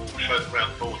like, I will show them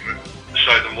around the boardroom to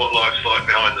show them what life's like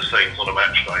behind the scenes on a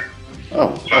match day.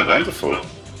 Oh, wonderful.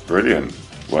 Brilliant.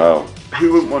 Wow.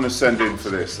 Who wouldn't want to send in for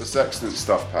this? That's excellent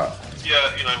stuff, Pat.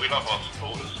 Yeah, we love our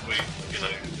supporters. They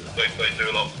do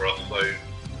a lot for us, so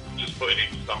just putting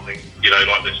in something,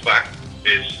 like this back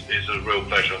is a real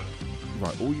pleasure.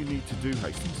 Right, all you need to do,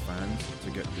 Hastings fans, to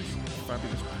get this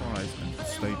fabulous prize and the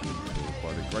stadium tour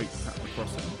by the great Pat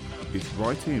McCrossan is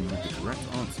write in with the correct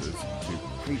answers to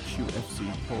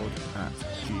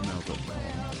hufcpod@gmail.com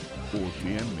or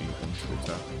DM me on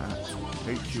Twitter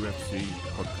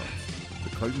 @hufcpodcast.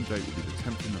 The closing date will be the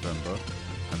 10th of November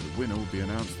and the winner will be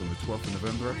announced on the 12th of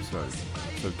November episode.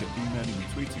 So get emailing and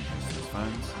tweeting, Hastings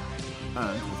fans.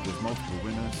 And if there's multiple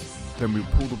winners, then we'll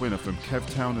pull the winner from Kev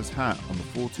Towner's hat on the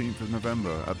 14th of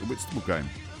November at the Whitstable game.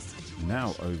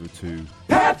 Now over to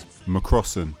Pat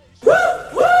McCrossan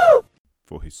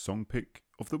for his song pick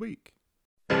of the week.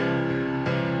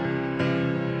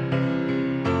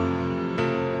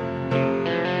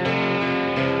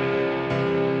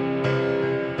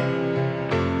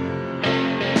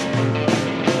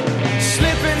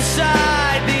 Slip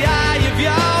inside the eye of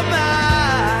your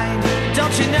mind.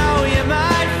 Don't you know you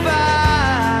might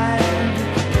find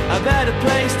a better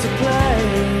place to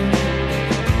play?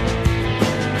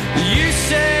 You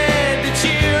said that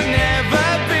you'd never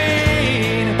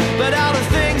be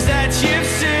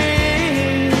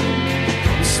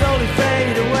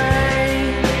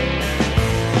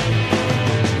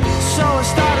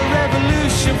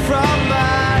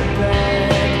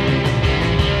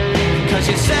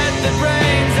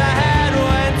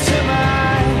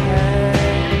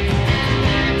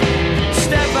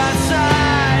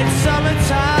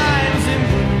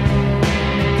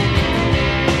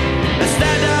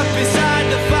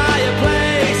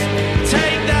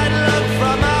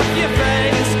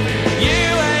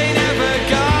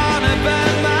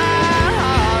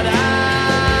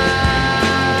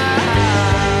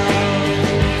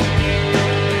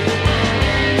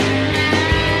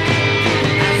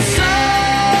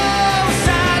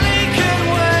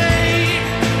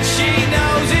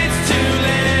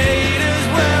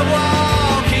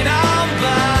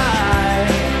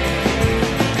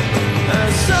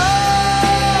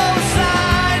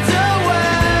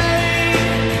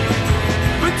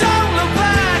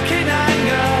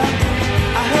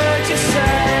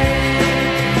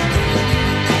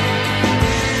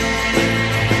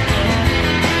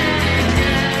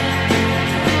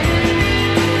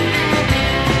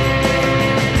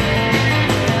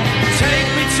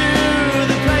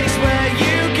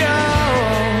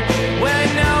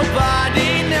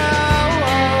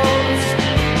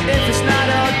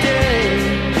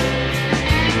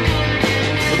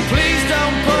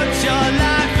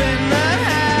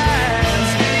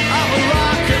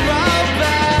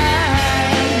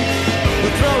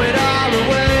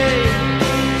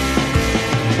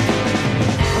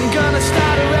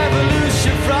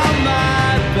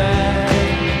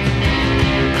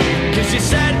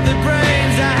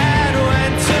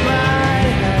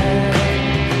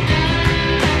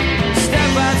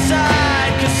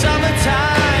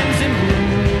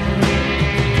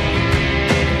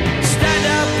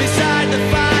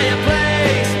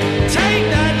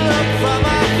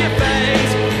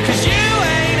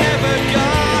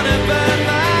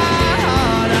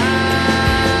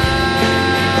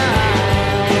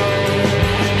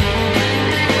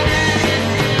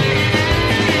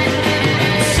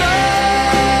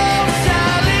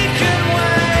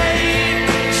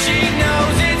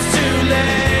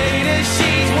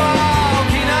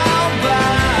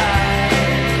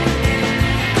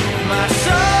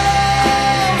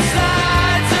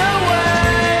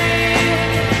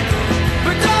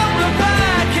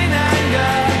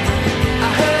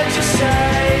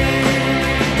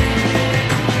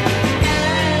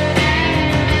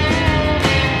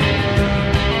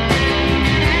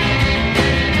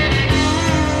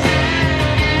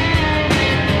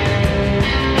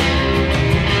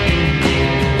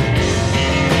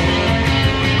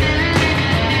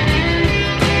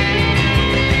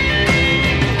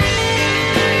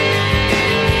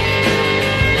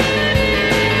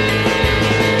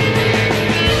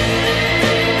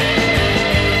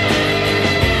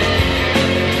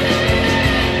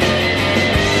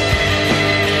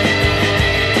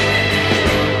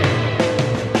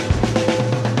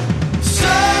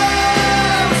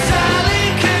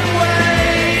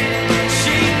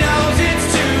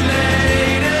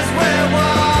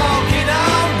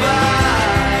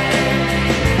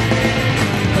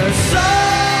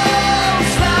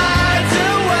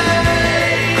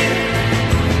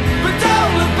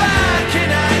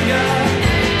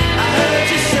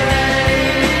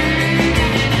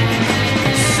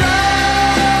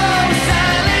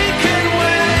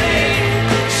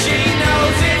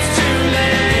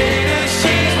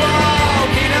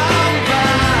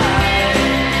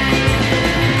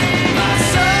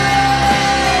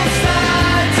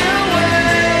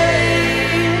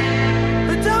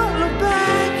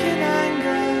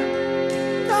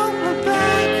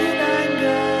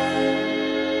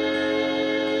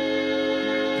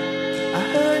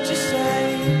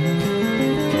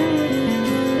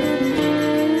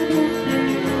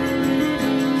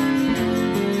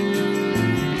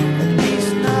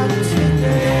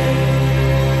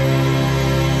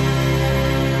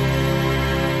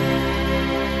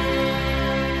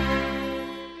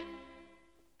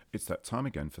that time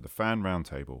again for the Fan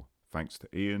Roundtable. Thanks to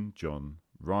Ian, John,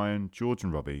 Ryan, George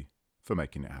and Robbie for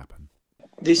making it happen.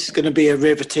 This is going to be a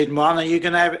riveting one. Are you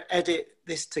going to edit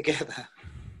this together?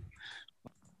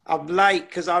 I'm late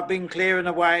because I've been clearing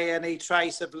away any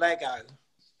trace of Lego.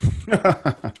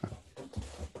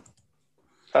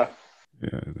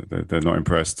 Yeah, they're not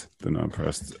impressed. They're not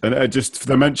impressed. And just for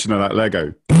the mention of that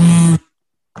Lego.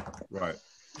 Right.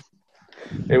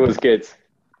 It was good.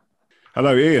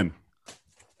 Hello, Ian.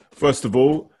 First of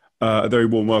all, a very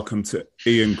warm welcome to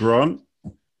Ian Grant.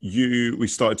 We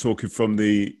started talking from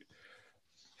the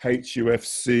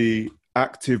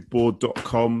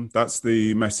HUFCactiveboard.com. That's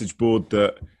the message board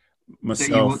that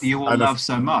myself... That you all love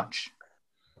so much.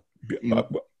 I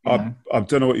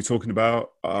don't know what you're talking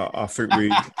about. I think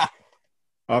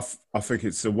I think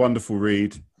it's a wonderful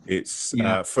read. It's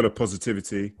full of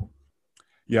positivity.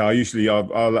 Yeah,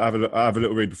 I'll have a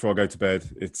little read before I go to bed.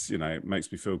 It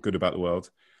makes me feel good about the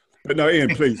world. But no,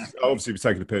 Ian, please, obviously we're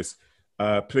taking the piss.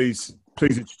 Please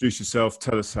introduce yourself.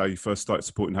 Tell us how you first started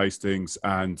supporting Hastings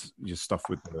and your stuff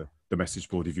with the message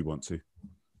board if you want to.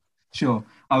 Sure.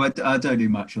 I don't do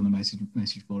much on the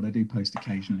message board. I do post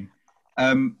occasionally.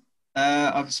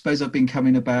 I suppose I've been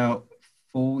coming about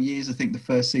 4 years. I think the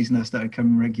first season I started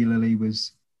coming regularly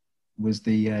was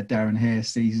the Darren Hare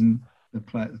season, the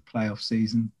playoff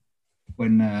season,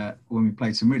 when we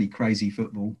played some really crazy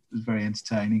football. It was very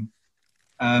entertaining.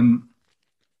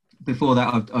 Before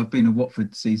that, I've been a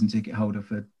Watford season ticket holder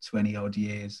for 20 odd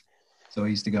years. So I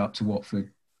used to go up to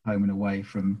Watford home and away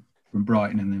from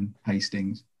Brighton and then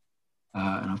Hastings.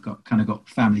 And I've got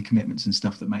family commitments and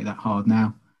stuff that make that hard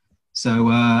now. So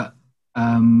I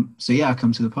come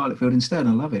to the Pilot Field instead.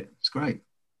 I love it. It's great.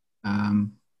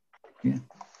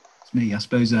 It's me. I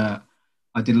suppose I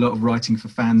did a lot of writing for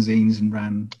fanzines and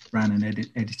ran and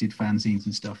edited fanzines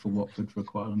and stuff for Watford for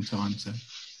quite a long time. So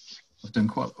I've done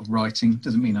quite a lot of writing.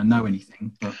 Doesn't mean I know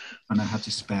anything, but I know how to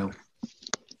spell.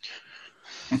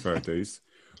 Fair dues.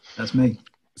 That's me.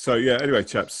 So anyway,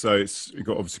 chaps. So we've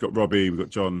obviously got Robbie, we've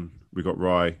got John, we've got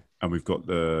Rye, and we've got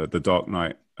the Dark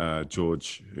Knight,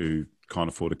 George, who can't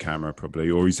afford a camera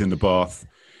probably, or he's in the bath.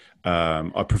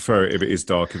 I prefer it if it is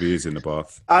dark, if he is in the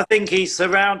bath. I think he's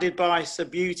surrounded by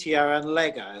Subbuteo and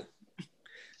Lego.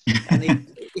 And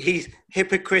he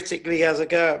hypocritically has a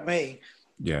go at me.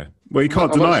 Yeah. Well, you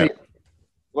can't deny it.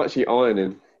 I'm actually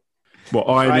ironing. What,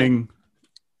 ironing?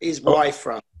 His wife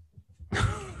from.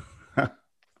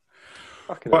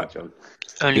 Fucking hell, John.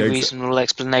 Only reasonable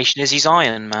explanation is he's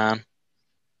Iron Man.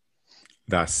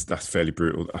 That's fairly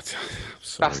brutal.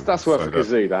 Sorry, that's worth a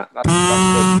kazoo. That's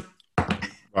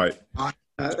right.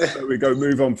 So we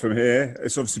move on from here.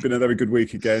 It's obviously been a very good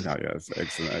week again. Oh yeah,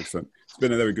 excellent. It's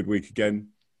been a very good week again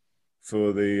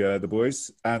for the boys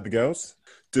and the girls.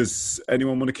 Does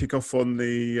anyone want to kick off on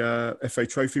the FA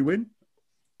Trophy win?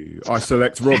 I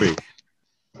select Robbie.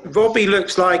 Robbie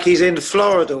looks like he's in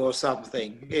Florida or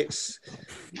something. It's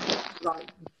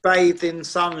like bathed in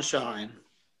sunshine.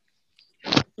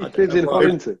 He lives in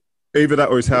Huntington. Either that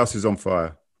or his house is on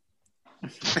fire.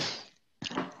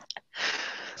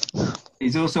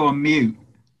 He's also on mute.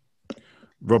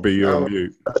 Robbie, you're on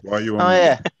mute. Why are you on mute?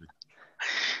 Yeah.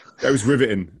 That was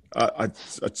riveting. I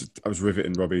was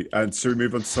riveting, Robbie. And should we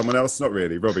move on to someone else? Not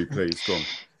really. Robbie, please, go on.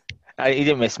 He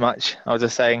didn't miss much. I was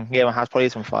just saying, my house probably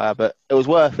is on fire, but it was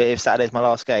worth it if Saturday's my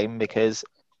last game, because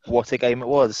what a game it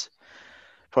was.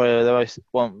 Probably the most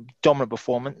dominant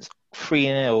performance,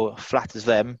 3-0 flat as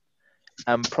them,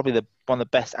 and probably one of the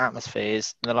best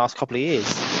atmospheres in the last couple of years.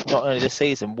 Not only this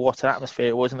season, what an atmosphere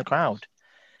it was in the crowd.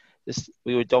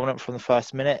 We were dominant from the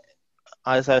first minute.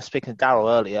 As I was speaking to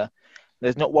Darryl earlier,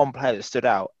 there's not one player that stood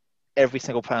out. Every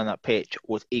single player on that pitch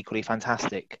was equally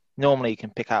fantastic. Normally you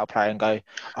can pick out a player and go,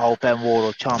 Ben Ward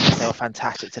or Chalmers, they were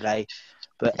fantastic today.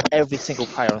 But every single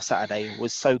player on Saturday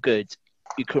was so good,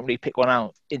 you couldn't really pick one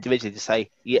out individually to say,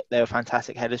 yep, they were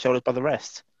fantastic, head and shoulders by the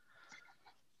rest.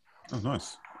 Oh,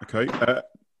 nice. Okay.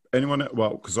 Anyone?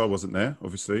 Well, because I wasn't there,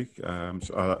 obviously,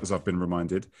 as I've been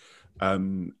reminded.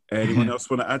 Anyone else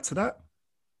want to add to that?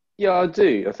 Yeah, I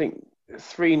do. I think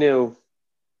 3-0,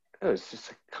 it's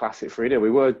just a classic 3-0. We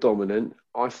were dominant.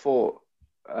 I thought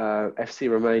FC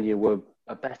Romania were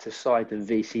a better side than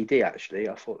VCD, actually.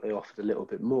 I thought they offered a little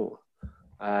bit more.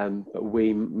 But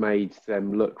we made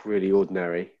them look really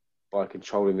ordinary by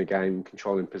controlling the game,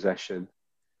 controlling possession.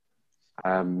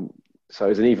 So it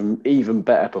was an even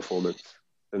better performance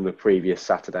than the previous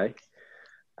Saturday.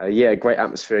 Great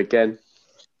atmosphere again.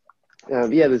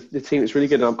 The team is really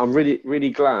good. I'm really, really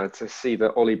glad to see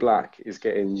that Ollie Black is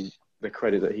getting the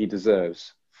credit that he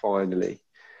deserves, finally.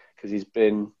 Because he's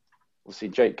been... Obviously,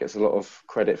 Jake gets a lot of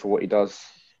credit for what he does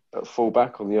at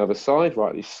full-back on the other side,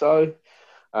 rightly so.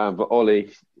 But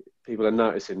Ollie, people are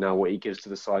noticing now what he gives to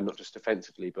the side, not just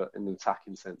defensively, but in an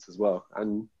attacking sense as well,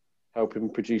 and help him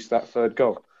produce that third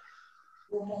goal.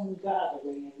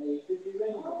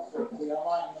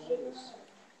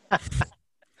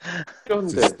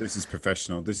 This is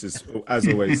professional. This is, as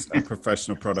always, a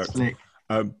professional product.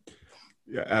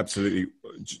 Yeah, absolutely.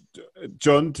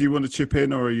 John, do you want to chip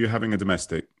in, or are you having a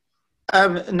domestic?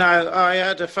 No, I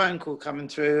had a phone call coming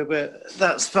through, but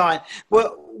that's fine.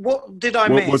 What did I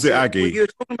miss? Was it Aggie? You were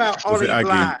talking about Ollie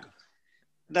Black.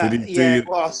 It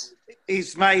was.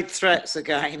 He's made threats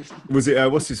again. Was it,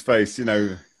 what's his face? You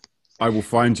know, I will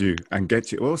find you and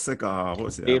get you. What's the guy?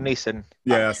 What's it? Liam Neeson.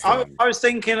 Yeah, I was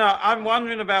thinking, I'm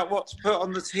wondering about what to put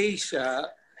on the T-shirt.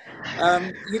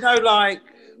 You know, like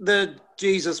the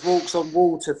Jesus walks on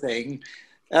water thing.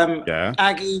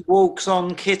 Aggie walks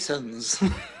on kittens.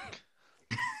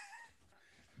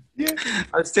 Yeah,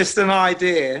 it's just an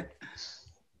idea.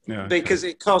 Yeah, because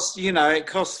it costs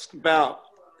about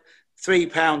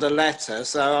 £3 a letter,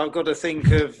 so I've got to think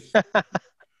of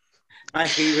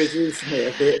maybe reducing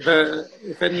it a bit. But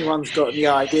if anyone's got any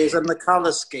ideas on the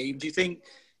colour scheme, do you think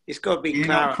it's got to be? You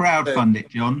not crowdfund it,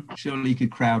 John? Surely you could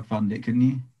crowdfund it, couldn't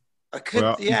you? I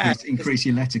could, Increase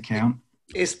your letter count.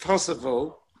 It's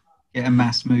possible. Get a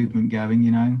mass movement going,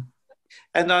 you know.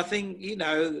 And I think, you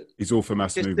know, he's all for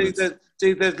mass movements.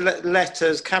 Do the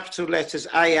letters, capital letters,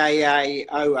 AAA,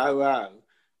 OOO.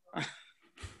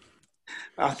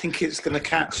 I think it's going to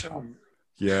catch on.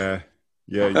 Yeah.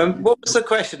 What was the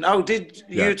question? Oh,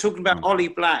 you were talking about Ollie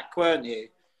Black, weren't you?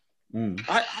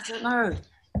 I don't know.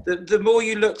 The more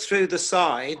you look through the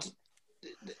side,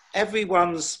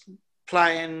 everyone's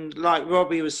playing, like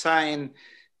Robbie was saying,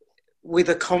 with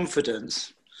a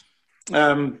confidence.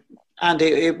 And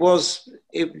it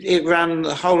ran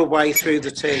the whole way through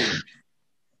the team.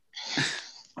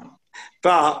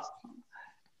 But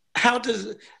how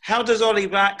does Ollie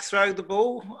Black throw the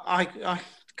ball? I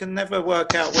can never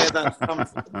work out where that's come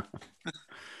from.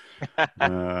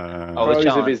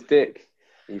 Throws with his dick.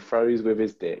 He throws with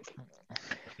his dick.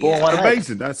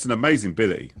 Amazing. That's an amazing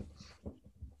ability.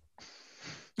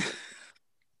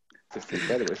 Just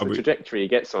incredible. It's the trajectory he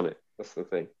gets on it. That's the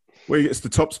thing. Well, he gets the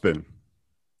top spin.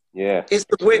 Yeah. It's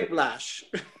the whiplash.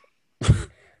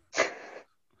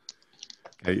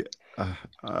 Okay.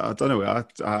 I don't know. I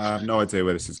have no idea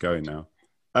where this is going now.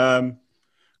 Come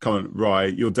on, Rye,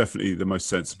 you're definitely the most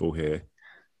sensible here.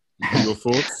 Your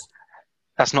thoughts?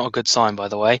 That's not a good sign, by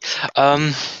the way.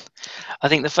 I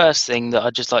think the first thing that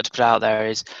I'd just like to put out there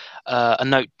is a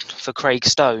note for Craig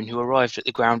Stone, who arrived at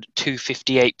the ground at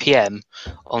 2:58 p.m.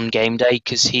 on game day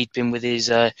because he'd been with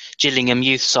his Gillingham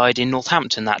youth side in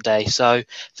Northampton that day. So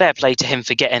fair play to him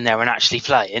for getting there and actually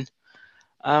playing.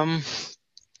 And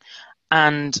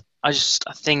I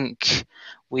think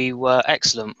we were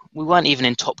excellent. We weren't even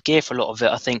in top gear for a lot of it.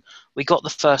 I think we got the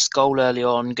first goal early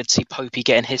on. Good to see Popey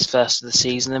getting his first of the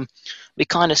season. And we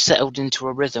kind of settled into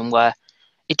a rhythm where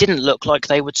it didn't look like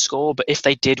they would score, but if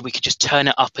they did, we could just turn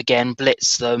it up again,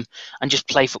 blitz them, and just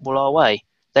play football our way.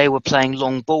 They were playing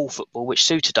long ball football, which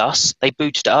suited us. They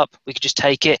booted it up. We could just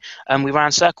take it, and we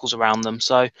ran circles around them.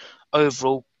 So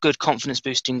overall, good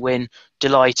confidence-boosting win.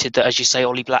 Delighted that, as you say,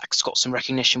 Ollie Black's got some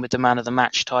recognition with the Man of the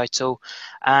Match title.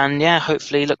 And, yeah,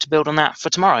 hopefully look to build on that for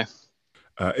tomorrow.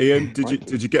 Ian, did you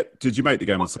make the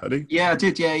game on Saturday? Yeah, I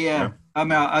did, yeah. I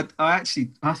mean, I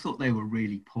thought they were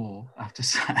really poor, I have to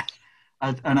say.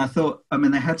 And I thought, I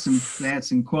mean, they had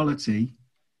some quality.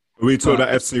 We talked about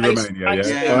FC Romania,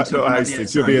 yeah.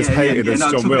 You'll be as hated as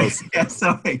John Wills. Yeah,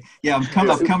 sorry. Yeah,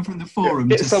 I've come from the forum.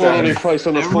 Get someone on who posts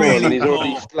on the forum really and he's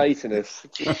already slating us.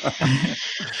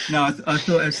 No, I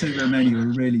thought FC Romania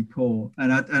were really poor,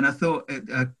 and I thought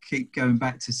I keep going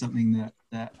back to something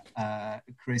that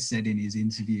Chris said in his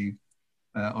interview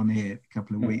on here a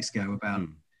couple of weeks ago about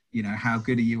how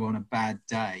good are you on a bad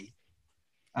day.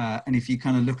 And if you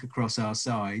kind of look across our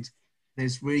side,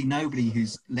 there's really nobody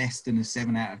who's less than a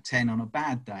 7 out of 10 on a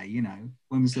bad day. You know,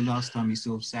 when was the last time you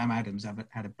saw Sam Adams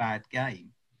had a bad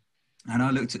game? And I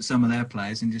looked at some of their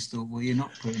players and just thought, well, you're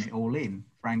not putting it all in.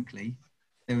 Frankly,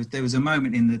 there was a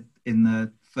moment in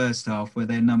the first half where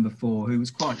their number 4, who was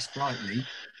quite sprightly,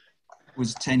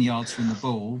 was 10 yards from the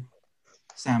ball.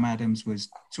 Sam Adams was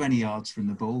 20 yards from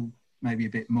the ball, maybe a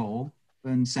bit more,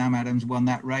 and Sam Adams won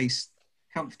that race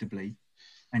comfortably.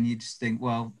 And you just think,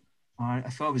 well,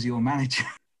 if I was your manager,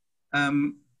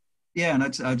 and I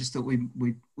just thought we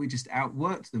just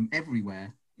outworked them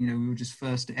everywhere. You know, we were just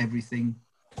first at everything,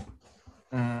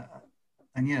 and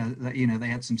they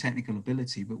had some technical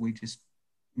ability, but we just,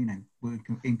 were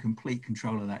in complete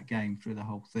control of that game through the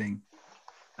whole thing.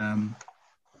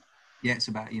 it's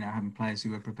about having players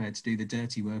who are prepared to do the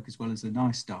dirty work as well as the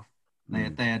nice stuff. They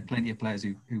had plenty of players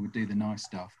who would do the nice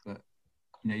stuff, but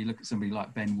you look at somebody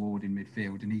like Ben Ward in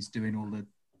midfield, and he's doing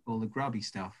all the grubby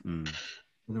stuff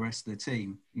for the rest of the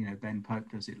team. Ben Pope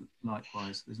does it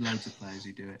likewise. There's loads of players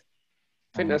who do it.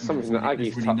 I think that's something that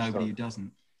Aggie's really touched nobody on. who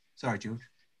doesn't. Sorry, George.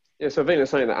 Yeah, so I think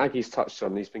that's something that Aggie's touched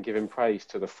on. He's been giving praise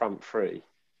to the front three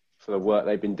for the work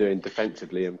they've been doing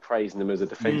defensively and praising them as a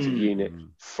defensive unit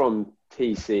from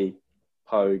TC,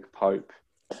 Pogue, Pope,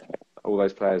 all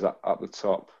those players up the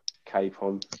top,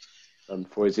 Capon,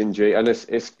 for his injury. And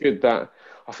it's good that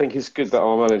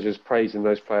our manager's praising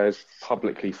those players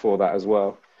publicly for that as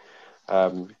well.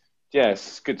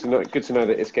 It's good to know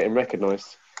that it's getting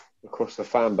recognised across the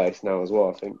fan base now as well,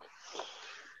 I think.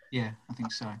 Yeah, I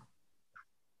think so.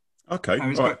 Okay.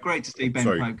 It's great to see Ben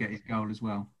Pope get his goal as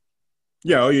well.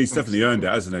 Yeah, he's definitely earned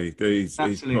it, hasn't he?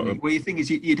 Absolutely. Well, you think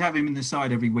you'd have him in the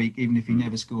side every week, even if he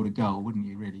never scored a goal, wouldn't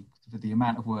you, really? For the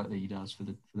amount of work that he does for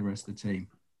the rest of the team.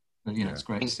 But, it's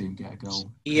great to see him get a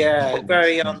goal. Yeah,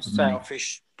 very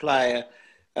unselfish player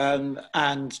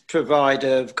and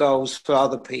provider of goals for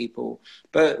other people.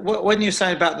 But when you're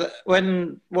saying about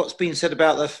what's been said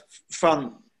about the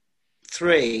front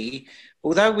three,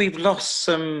 although we've lost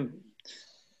some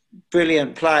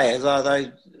brilliant players,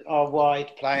 although our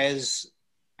wide players.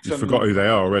 You forgot who they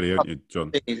are already, haven't you,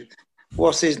 John?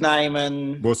 What's his name?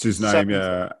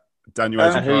 Yeah, Daniel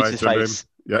Ajakai.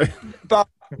 Yeah. But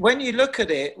when you look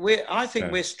at it, I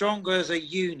think we're stronger as a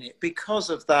unit because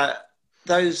of that.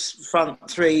 Those front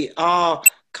three are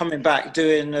coming back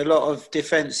doing a lot of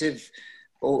defensive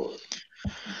or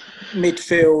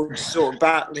midfield sort of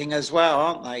battling as well,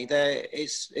 aren't they?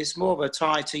 It's more of a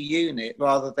tighter unit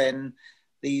rather than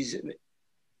these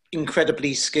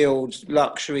incredibly skilled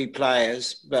luxury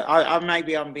players. But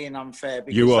maybe I'm being unfair.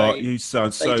 Because you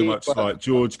sound so much like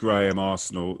George Graham,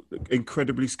 Arsenal.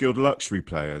 Incredibly skilled luxury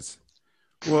players.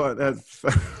 What?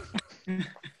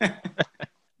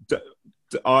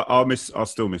 I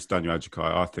still miss Daniel Ajakai.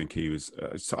 I think he was.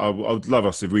 I would love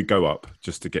us if we go up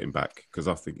just to get him back because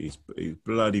I think he's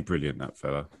bloody brilliant. That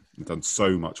fella, he's done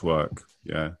so much work.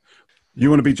 Yeah, you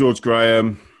want to be George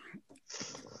Graham?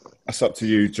 That's up to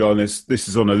you, John. This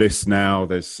is on a list now.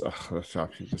 There's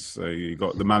just say you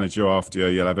got the manager after you.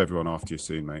 You'll have everyone after you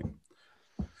soon, mate.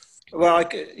 Well,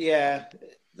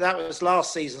 that was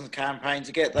last season's campaign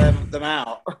to get them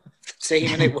out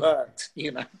team, and it worked.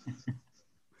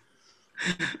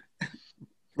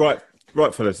 Right,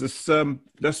 fellas.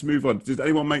 Let's move on. Did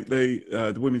anyone make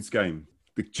the women's game,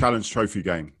 the Challenge Trophy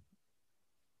game?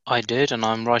 I did, and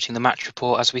I'm writing the match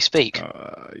report as we speak.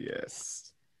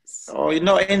 Yes. Oh, you're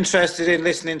not interested in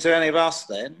listening to any of us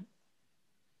then?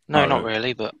 No, not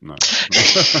really, but no.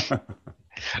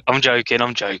 I'm joking. Go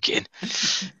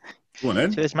on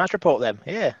then. So this match report then,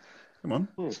 yeah. Come on.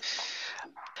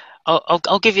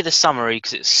 I'll give you the summary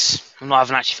because I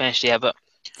haven't actually finished it yet, but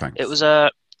Thanks. It was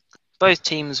both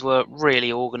teams were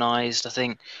really organised. I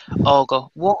think,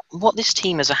 what this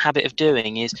team has a habit of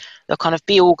doing is they'll kind of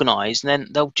be organised and then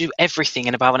they'll do everything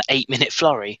in about an 8-minute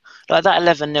flurry. Like that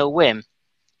 11-0 win,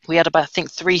 we had about, I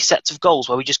think, 3 sets of goals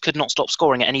where we just could not stop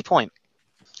scoring at any point.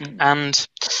 And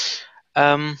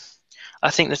I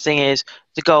think the thing is,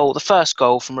 the first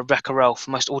goal from Rebecca Relf,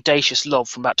 the most audacious lob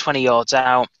from about 20 yards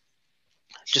out,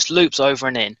 just loops over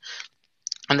and in.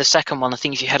 And the second one, I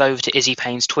think if you head over to Izzy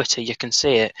Payne's Twitter, you can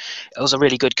see it. It was a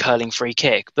really good curling free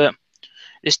kick. But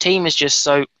this team is just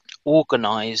so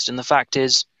organised. And the fact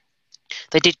is,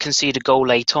 they did concede a goal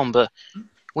late on, but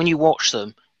when you watch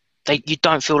them, you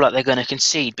don't feel like they're going to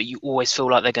concede, but you always feel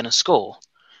like they're going to score.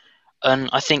 And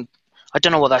I don't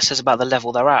know what that says about the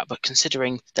level they're at, but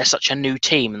considering they're such a new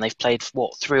team and they've played,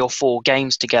 3 or 4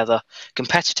 games together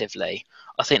competitively,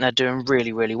 I think they're doing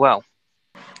really, really well.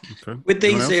 Okay. With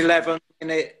these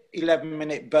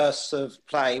 11-minute bursts of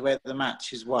play where the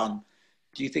match is won,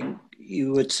 do you think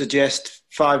you would suggest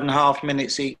 5.5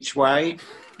 minutes each way?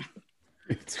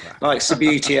 Like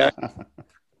Sabutio?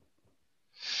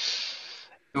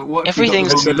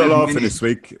 Everything's... They're not laughing this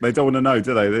week. They don't want to know,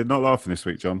 do they? They're not laughing this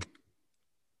week, John.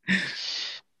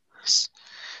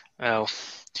 Well,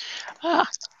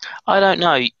 I don't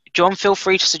know. John, feel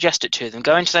free to suggest it to them.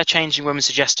 Go into their changing room and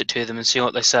suggest it to them and see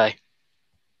what they say.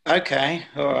 Okay,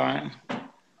 all right.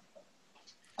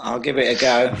 I'll give it a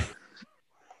go.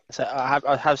 So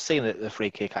I have seen the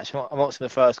free kick, actually. I'm not seen the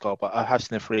first goal, but I have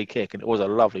seen the free kick, and it was a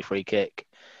lovely free kick.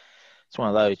 It's one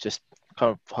of those, just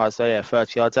kind of,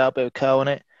 30 yards out, bit of curl on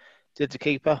it. Did the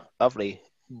keeper. Lovely.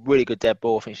 Really good dead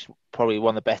ball. I think she's probably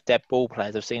one of the best dead ball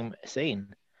players I've seen. I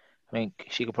mean,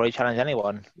 she could probably challenge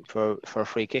anyone for a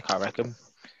free kick, I reckon.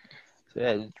 So,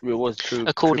 yeah, it was true.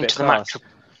 According to the match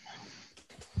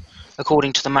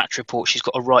according to the match report, she's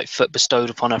got a right foot bestowed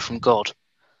upon her from God.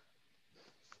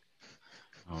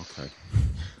 Okay.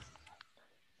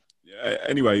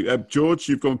 Anyway, George,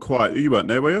 you've gone quiet. You weren't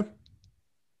there, were you?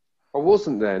 I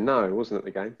wasn't there. No, I wasn't at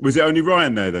the game. Was it only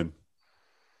Ryan there then?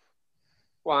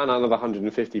 Well, another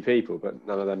 150 people, but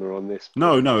none of them are on this.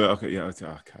 No. Okay, yeah.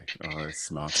 Okay. Oh, that's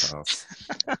smart ass.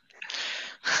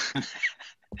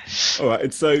 All right,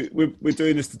 and so we're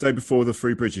doing this the day before the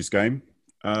Three Bridges game.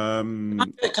 Can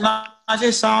I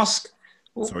just ask?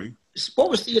 Sorry.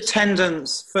 What was the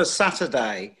attendance for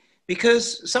Saturday?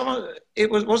 Because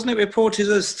wasn't it reported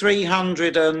as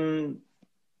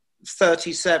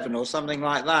 337 or something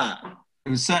like that? It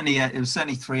was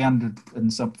certainly 300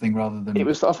 and something rather than.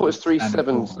 I thought it was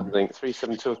 37 something,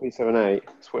 372 or 378.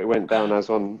 That's what it went down as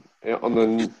on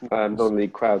the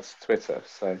non-league crowd's Twitter.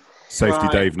 So Safety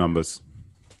Dave numbers.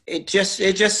 It just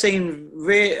seemed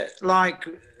like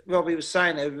Robbie was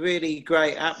saying, a really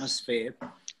great atmosphere,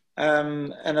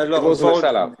 and a lot of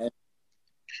volume.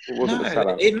 It wasn't a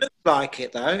sellout. It looked like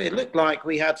it though. It looked like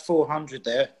we had 400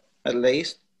 there at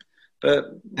least.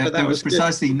 But there was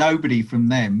precisely nobody from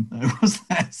them, was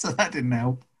there? So that didn't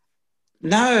help.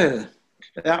 No,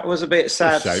 that was a bit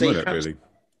sad. Shame, wasn't it, really?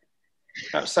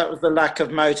 Perhaps that was the lack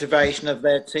of motivation of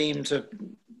their team to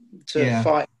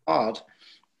fight hard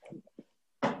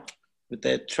with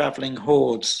their travelling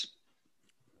hordes.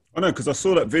 I know, because I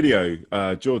saw that video.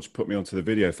 George put me onto the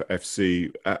video for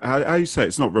FC. How you say it?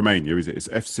 It's not Romania, is it? It's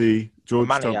FC George.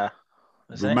 Romania.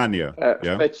 Romania.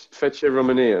 Fece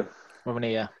Romania.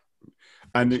 Romania.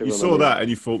 And you saw that, and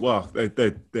you thought, well,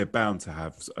 they're bound to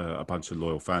have a bunch of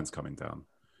loyal fans coming down.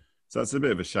 So that's a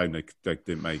bit of a shame they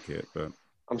didn't make it. But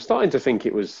I'm starting to think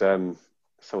it was some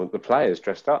of the players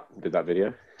dressed up and did that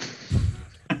video.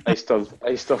 based off.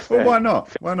 Well, why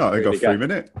not? Why not? They got 3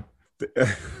 minutes.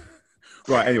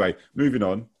 Right. Anyway, moving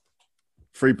on.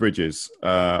 Three Bridges.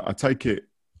 I take it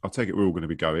we're all going to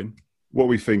be going. What are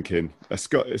we thinking? It's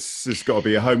got to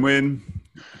be a home win.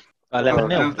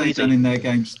 11-0. How have they done in their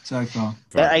games so far?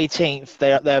 They're 18th.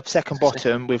 They're second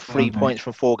bottom with 3 points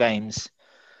from 4 games,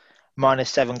 minus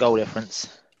 7 goal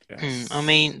difference. Yes. I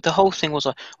mean, the whole thing was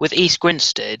with East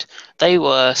Grinstead, they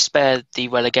were spared the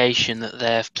relegation that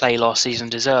their play last season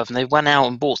deserved, and they went out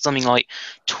and bought something like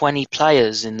 20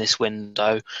 players in this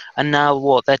window. And now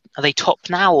what? Are they top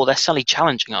now, or they're suddenly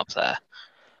challenging up there?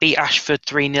 Beat Ashford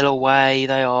 3-0 away.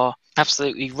 They are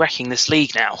absolutely wrecking this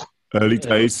league now. Early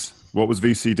days. What was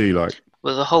VCD like?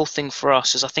 Well, the whole thing for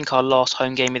us is I think our last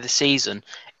home game of the season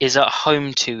is at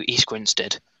home to East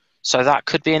Grinstead. So that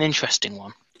could be an interesting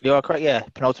one. You are correct, yeah.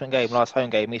 Penultimate game, last home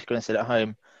game, East Grinstead at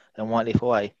home and Whiteleaf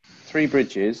away. Three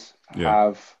Bridges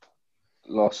have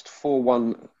lost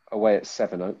 4-1 away at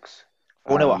Sevenoaks.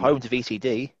 4-0 at home to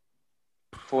VCD.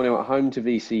 4-0 at home to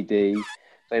VCD.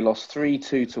 They lost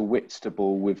 3-2 to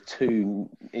Whitstable with 2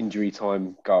 injury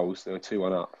time goals. They were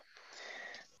 2-1 up.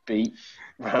 Beat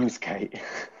Ramsgate.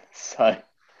 So,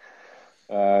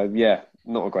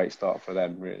 not a great start for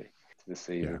them, really, to the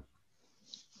season. Yeah.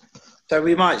 So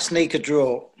we might sneak a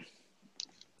draw.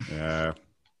 Yeah.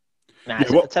 I'm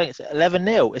telling you, it's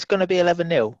 11-0. It's going to be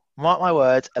 11-0. Mark my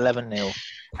words, 11-0.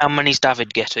 How many's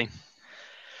David getting?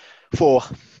 4.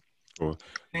 Right,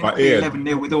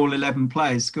 11-0 with all 11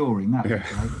 players scoring. That would be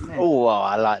great. Oh,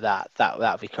 I like that. That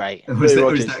would be great. Or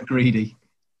is that greedy?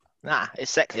 Nah,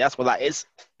 it's sexy. That's what that is.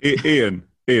 Ian,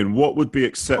 what would be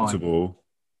acceptable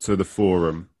to the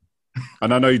forum?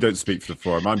 And I know you don't speak for the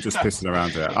forum. I'm just pissing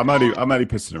around here. I'm only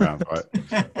pissing around, right?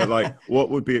 But what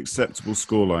would be acceptable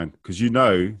scoreline? Because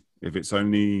if it's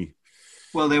only.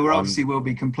 Well, there obviously will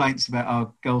be complaints about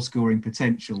our goal scoring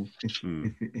potential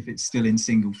if it's still in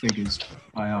single figures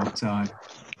by half time.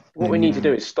 What we need to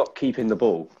do is stop keeping the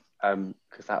ball,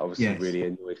 because that obviously really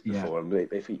annoyed the forum.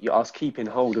 If you ask keeping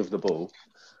hold of the ball,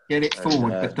 get it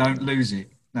forward, but don't lose it.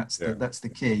 That's the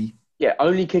key. Yeah,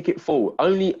 only kick it forward.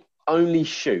 Only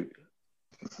shoot.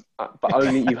 But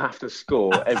only you have to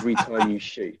score every time you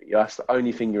shoot. That's the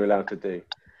only thing you're allowed to do.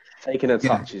 Taking a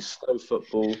touch is slow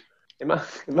football.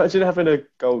 Imagine having a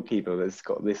goalkeeper that's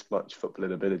got this much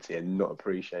footballing ability and not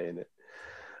appreciating it.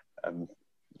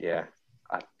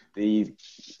 The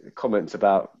comments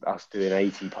about us doing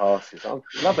 80 passes, I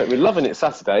love it. We're loving it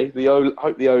Saturday.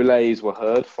 Hope the Olays were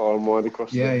heard far and wide across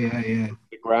the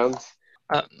grounds.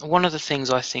 One of the things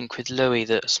I think with Louis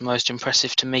that's most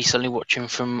impressive to me, certainly watching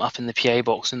from up in the PA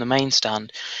box in the main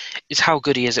stand, is how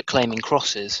good he is at claiming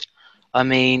crosses. I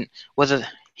mean, whether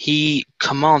he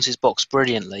commands his box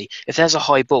brilliantly. If there's a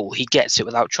high ball, he gets it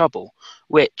without trouble,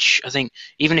 which I think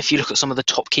even if you look at some of the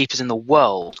top keepers in the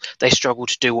world, they struggle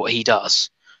to do what he does.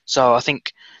 So I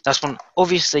think that's one.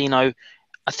 Obviously,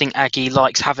 I think Aggie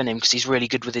likes having him because he's really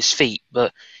good with his feet.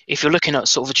 But if you're looking at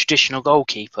sort of a traditional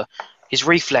goalkeeper, his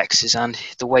reflexes and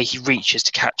the way he reaches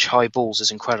to catch high balls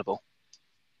is incredible.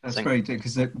 That's very good,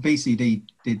 because the VCD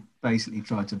did basically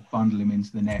try to bundle him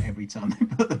into the net every time they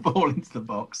put the ball into the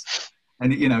box.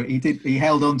 And, he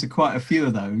held on to quite a few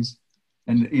of those.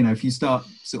 And, if you start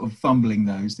sort of fumbling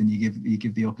those, then you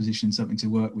give the opposition something to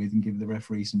work with and give the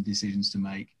referee some decisions to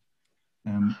make.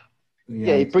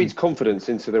 It breeds confidence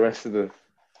into the rest of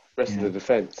the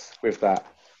defence with that.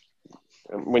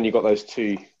 When you've got those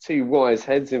two wise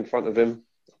heads in front of him,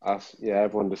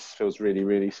 everyone just feels really,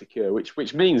 really secure,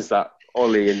 which means that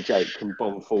Ollie and Jake can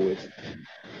bomb forward,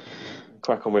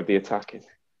 crack on with the attacking.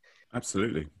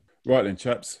 Absolutely. Right then,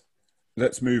 chaps.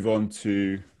 Let's move on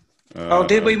to...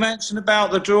 did we mention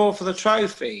about the draw for the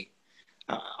trophy?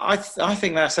 I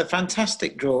think that's a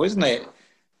fantastic draw, isn't it?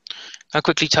 I'll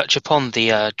quickly touch upon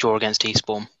the draw against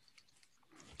Eastbourne.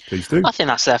 Please do. I think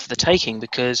that's there for the taking,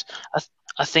 because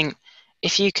I think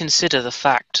if you consider the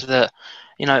fact that,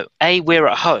 we're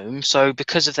at home, so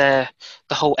because of the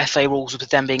whole FA rules with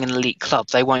them being an elite club,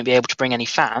 they won't be able to bring any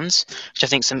fans, which I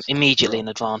think is immediately an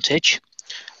advantage.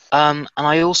 And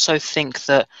I also think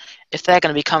that if they're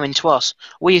going to be coming to us,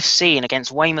 we've seen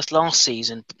against Weymouth last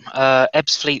season,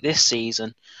 Ebbsfleet this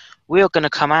season, we are going to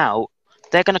come out,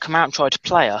 they're going to come out and try to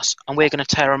play us, and we're going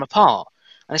to tear them apart.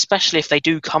 And especially if they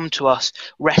do come to us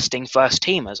resting first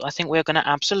teamers, I think we're going to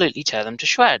absolutely tear them to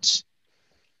shreds.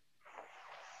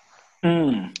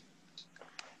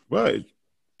 Well,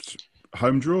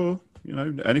 home draw,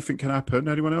 anything can happen.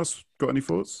 Anyone else got any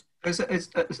thoughts?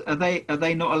 Are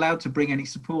they not allowed to bring any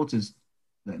supporters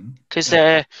then? Because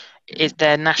they're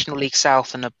National League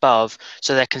South and above,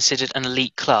 so they're considered an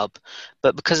elite club.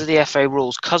 But because of the FA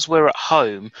rules, because we're at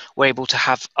home, we're able to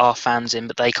have our fans in,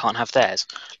 but they can't have theirs.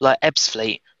 Like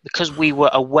Ebbsfleet, because we were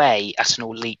away as an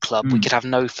elite club, we could have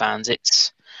no fans.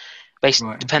 It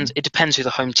depends who the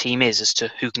home team is as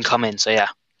to who can come in. So yeah.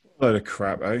 Load of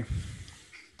crap, eh?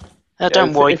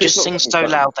 Don't worry, just sing so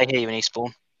loud they hear you in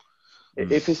Eastbourne.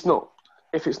 If it's not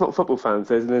football fans,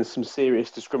 there's some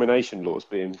serious discrimination laws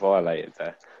being violated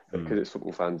there. Because it's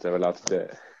football fans, they're allowed to do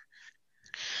it.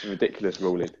 It's a ridiculous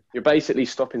ruling. You're basically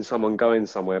stopping someone going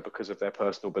somewhere because of their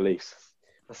personal beliefs.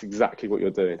 That's exactly what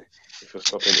you're doing. If you're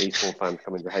stopping Eastbourne fans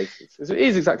coming to Hastings, it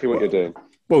is exactly what you're doing.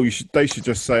 Well, they should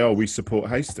just say, "Oh, we support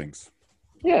Hastings."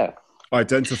 Yeah.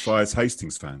 Identify as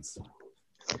Hastings fans.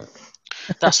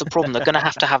 That's the problem. They're going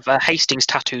to have Hastings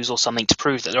tattoos or something to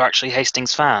prove that they're actually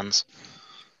Hastings fans.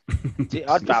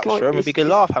 I'd vouch for him. It'd be a good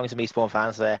laugh having some Eastbourne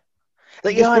fans there.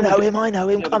 I know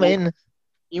him. Come in.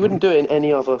 You wouldn't do it in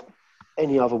any other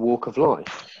walk of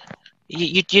life.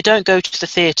 You don't go to the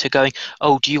theatre going,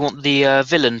 "Oh, do you want the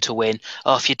villain to win?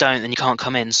 Oh, if you don't, then you can't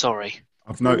come in. Sorry."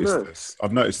 I've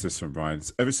noticed this from Ryan.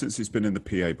 Ever since he's been in the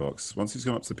PA box, once he's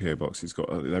gone up to the PA box, he's got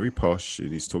very posh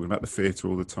and he's talking about the theatre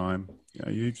all the time.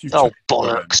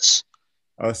 Bollocks!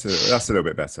 Oh, that's a little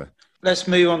bit better. Let's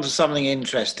move on to something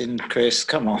interesting, Chris.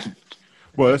 Come on.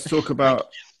 Well,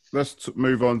 let's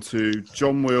move on to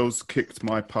John Wills kicked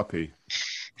my puppy.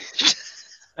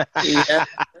 Yeah.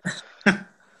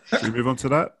 Should we move on to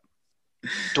that?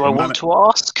 Do I want to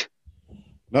ask?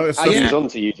 No, he's on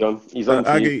to you, John. He's on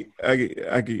to you.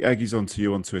 Aggie's on to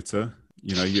you on Twitter.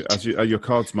 Are your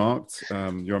cards marked?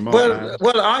 You're a marked man.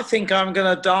 Well, I think I'm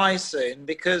going to die soon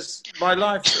because my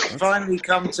life's finally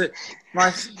come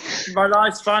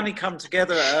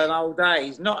together at an old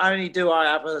age. Not only do I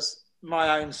have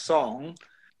my own song,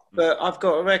 but I've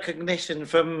got a recognition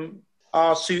from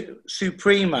our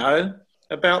Supremo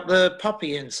about the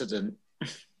puppy incident.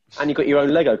 And you've got your own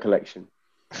Lego collection.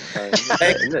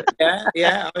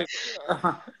 Yeah.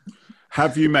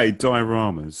 Have you made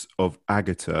dioramas of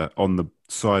Agatha on the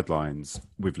sidelines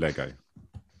with Lego?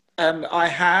 I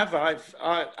have.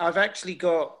 I've actually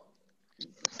got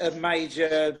a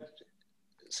major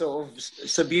sort of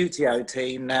Subbuteo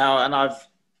team now, and I've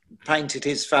painted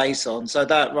his face on, so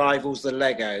that rivals the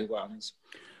Lego ones.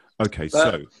 Okay,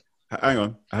 so hang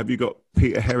on. Have you got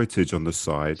Peter Heritage on the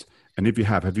side? And if you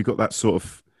have you got that sort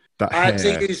of that hair?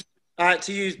 I had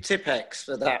to use Tipex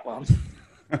for that one.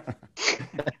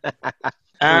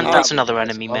 And that's another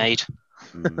enemy made.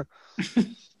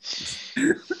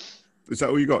 Is that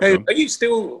all you got, John? Are you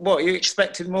still, are you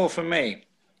expecting more from me?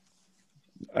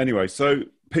 Anyway, so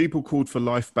people called for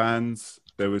life bans.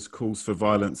 There was calls for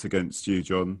violence against you,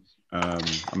 John.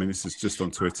 This is just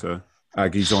on Twitter.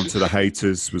 Aggie's on to the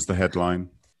haters was the headline.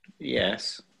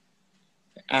 Yes.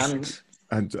 And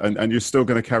you're still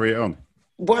going to carry it on?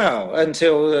 Well,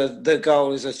 until the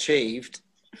goal is achieved.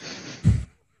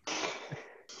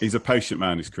 He's a patient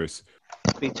man, is Chris.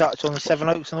 be touched on Seven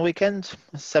Oaks on the weekend.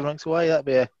 Seven Oaks away, that'd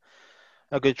be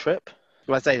a good trip.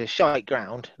 Like I say, it's a shite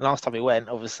ground. Last time we went,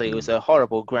 obviously, it was a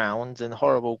horrible ground and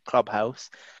horrible clubhouse.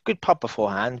 Good pub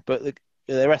beforehand, but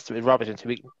the rest of it was rubbish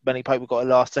until Benny Pope got a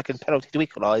last-second penalty to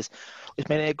equalise, which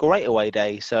made it a great away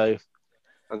day. So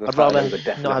I'd rather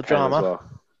not have drama.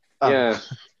 Well. Yeah.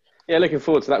 Yeah, looking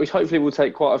forward to that, which hopefully will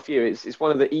take quite a few. It's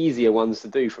one of the easier ones to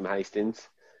do from Hastings.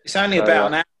 It's only about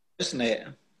an hour, isn't it?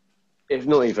 If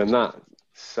not even that.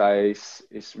 So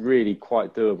it's really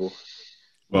quite doable.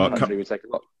 Well, hopefully we take a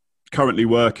lot. Currently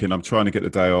working. I'm trying to get the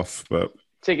day off, but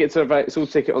tickets are it's all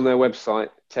ticket on their website.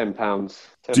 £10.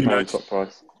 £10 top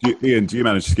price. Ian, do you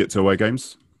manage to get to away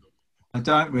games? I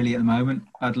don't really at the moment.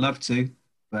 I'd love to,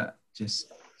 but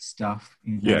just stuff.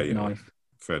 Life.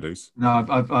 Fair dues. No,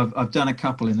 I've done a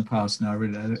couple in the past,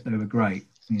 and they were great.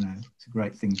 It's a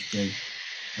great thing to do.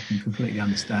 I can completely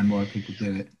understand why people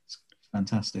do it. It's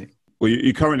fantastic. Well,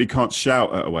 you currently can't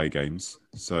shout at away games,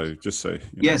 so just so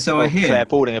you know. So I hear Claire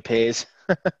Balding appears.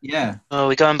 Yeah. Oh,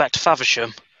 we're going back to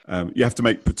Faversham. You have to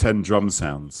make pretend drum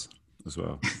sounds as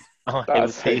well.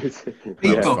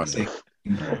 Beatboxing.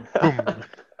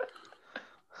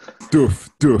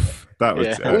 Doof, doof. That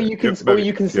was. Or you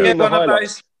can see in the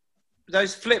highlights.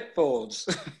 Those flip boards.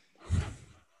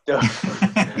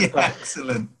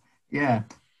 Excellent. Yeah.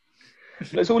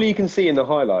 That's all you can see in the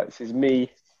highlights is me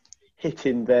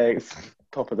hitting their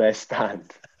top of their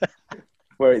stand,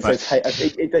 where it says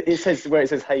it says where it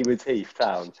says Haywards Heath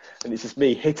Town, and it's just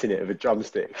me hitting it with a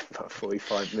drumstick for about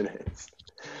 45 minutes.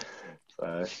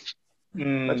 So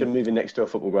imagine moving next to a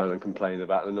football ground and complaining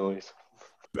about the noise.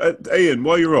 Ian,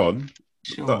 while you're on,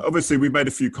 sure. Obviously we made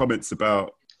a few comments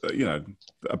about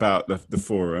about the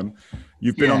forum.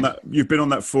 You've been on that. You've been on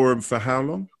that forum for how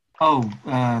long?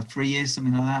 3 years,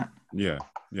 something like that. Yeah,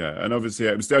 and obviously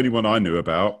it was the only one I knew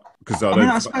about because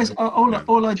I suppose all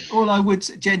I would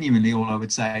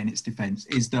say in its defence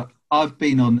is that I've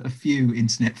been on a few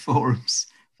internet forums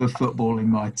for football in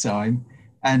my time,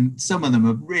 and some of them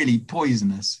are really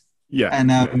poisonous. Yeah,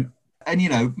 and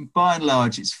by and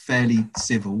large it's fairly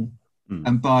civil,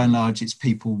 and by and large it's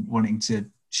people wanting to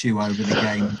chew over the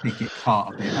game and pick it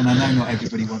apart a bit. And I know not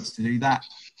everybody wants to do that,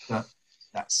 but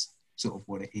that's sort of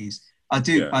what it is. I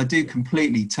do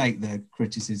completely take the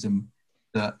criticism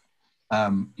that,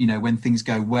 when things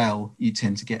go well, you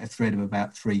tend to get a thread of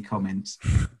about 3 comments.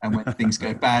 And when things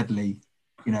go badly,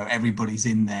 everybody's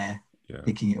in there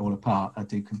picking it all apart. I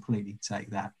do completely take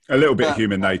that. A little bit of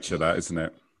human nature, that, isn't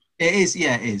it? It is,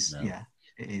 yeah, it is. Yeah,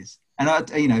 it is. And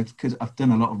because I've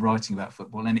done a lot of writing about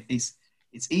football, and it's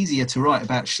easier to write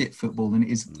about shit football than it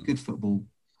is good football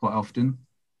quite often.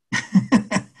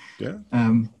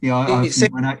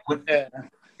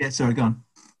 Sorry, go on.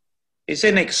 It's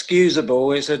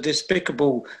inexcusable. It's a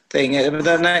despicable thing.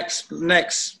 The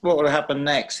next, what will happen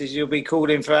next is you'll be called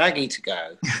in for Aggie to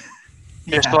go.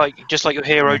 Just like your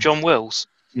hero John Wills.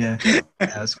 Yeah,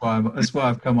 that's why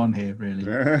I've come on here. Really,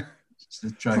 it's the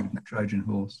Trojan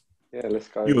horse. Yeah, let's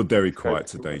go. You're very quiet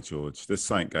today, George. There's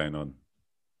something going on.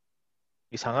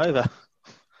 He's hungover.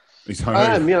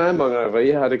 I am hungover.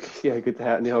 Yeah, I had a good day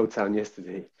out in the old town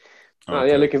yesterday. Got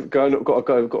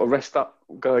to rest up.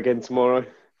 Go again tomorrow.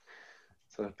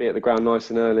 So be at the ground nice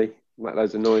and early. Make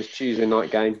loads of noise. Tuesday night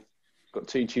game. Got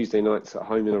 2 Tuesday nights at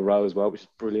home in a row as well, which is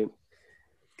brilliant.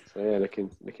 So yeah, looking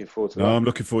forward to that. I'm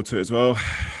looking forward to it as well.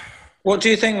 What do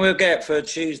you think we'll get for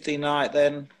Tuesday night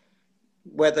then?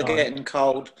 Weather getting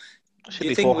cold. Should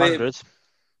be 400.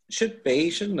 Should be,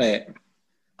 shouldn't it?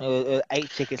 8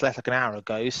 tickets left like an hour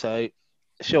ago, so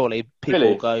surely people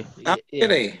will go.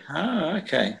 Really? Oh,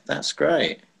 okay, that's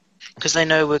great. Because they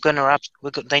know they know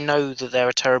that they're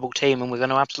a terrible team, and we're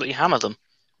going to absolutely hammer them.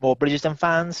 More bridges than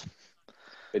fans.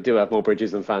 They do have more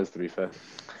bridges than fans, to be fair.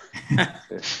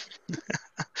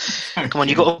 Come on,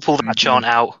 you got to pull that chant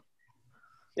out.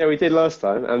 Yeah, we did last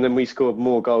time, and then we scored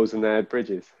more goals than they had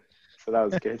bridges, so that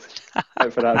was good.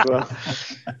 Hope for that as well.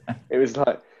 It was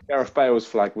like Gareth Bale's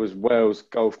flag was Wales,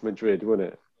 Golf, Madrid, wasn't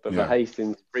it? But for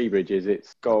Hastings, 3 bridges,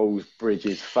 it's goals,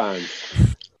 bridges, fans.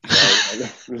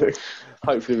 So,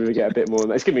 hopefully we'll get a bit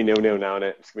more. It's going to be 0-0 now, isn't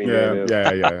it? It's going to be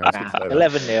 0-0.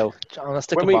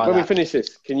 11-0. When we finish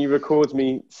this, can you record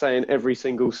me saying every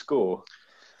single score?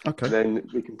 Okay. And then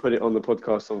we can put it on the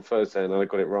podcast on Thursday, and I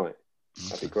got it right.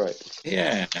 That'd be great.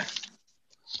 Yeah.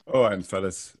 All right,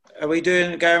 fellas. Are we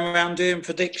going around doing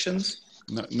predictions?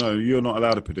 No, you're not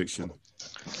allowed a prediction.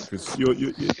 Because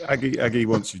Aggie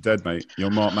wants you dead, mate. You're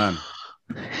a marked man.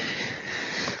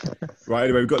 Right,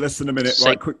 anyway, we've got less than a minute.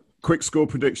 Right, quick score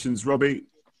predictions. Robbie?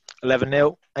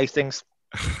 11-0, Hastings.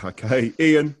 Okay.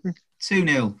 Ian?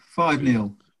 2-0,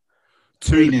 5-0.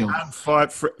 2 and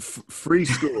 5, 3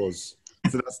 scores.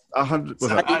 So that's 100. Was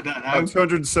So, that? I don't know.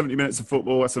 270 minutes of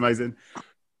football. That's amazing.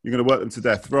 You're going to work them to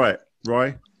death, right?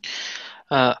 Roy.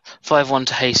 5-1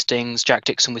 to Hastings. Jack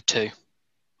Dixon with 2.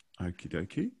 Okie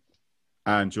dokie.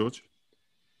 And George.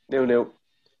 0-0.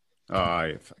 Oh,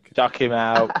 yeah, fucking. Chuck him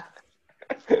out.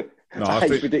 No, I I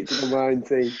think predicted on my own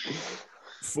team.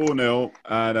 4-0,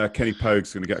 and Kenny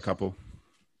Pogue's going to get a couple.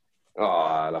 Oh,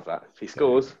 I love that. If he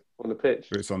scores on the pitch.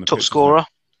 It's on the Top pitch, scorer.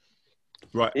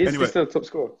 right, He's anyway, still top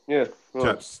scorer. Yeah.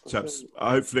 Right. chaps,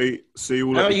 hopefully see you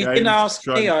all No, at the you games. didn't ask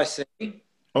me, I see.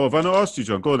 Oh, have I not asked you,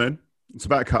 John? Go on then. It's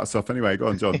about to cut us off anyway. Go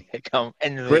on, John. Come,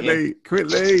 end of the game.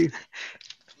 Quickly.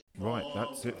 Right,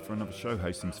 that's it for another show,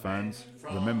 Hastings fans.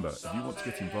 Remember, if you want to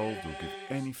get involved or give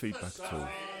any feedback at all,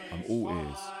 I'm all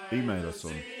ears. Email us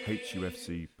on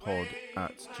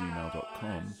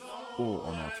hufcpod@gmail.com or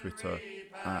on our Twitter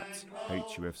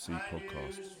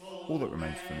 @hufcpodcast. All that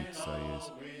remains for me to say is,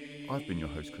 I've been your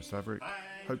host, Chris Laverick.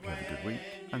 Hope you have a good week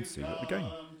and see you at the game.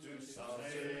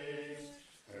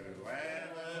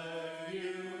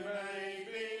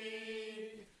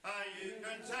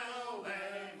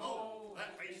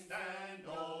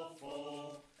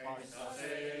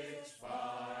 Sussex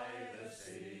by the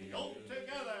sea. All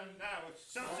together now,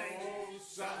 Sussex,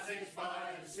 Sussex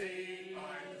by the sea.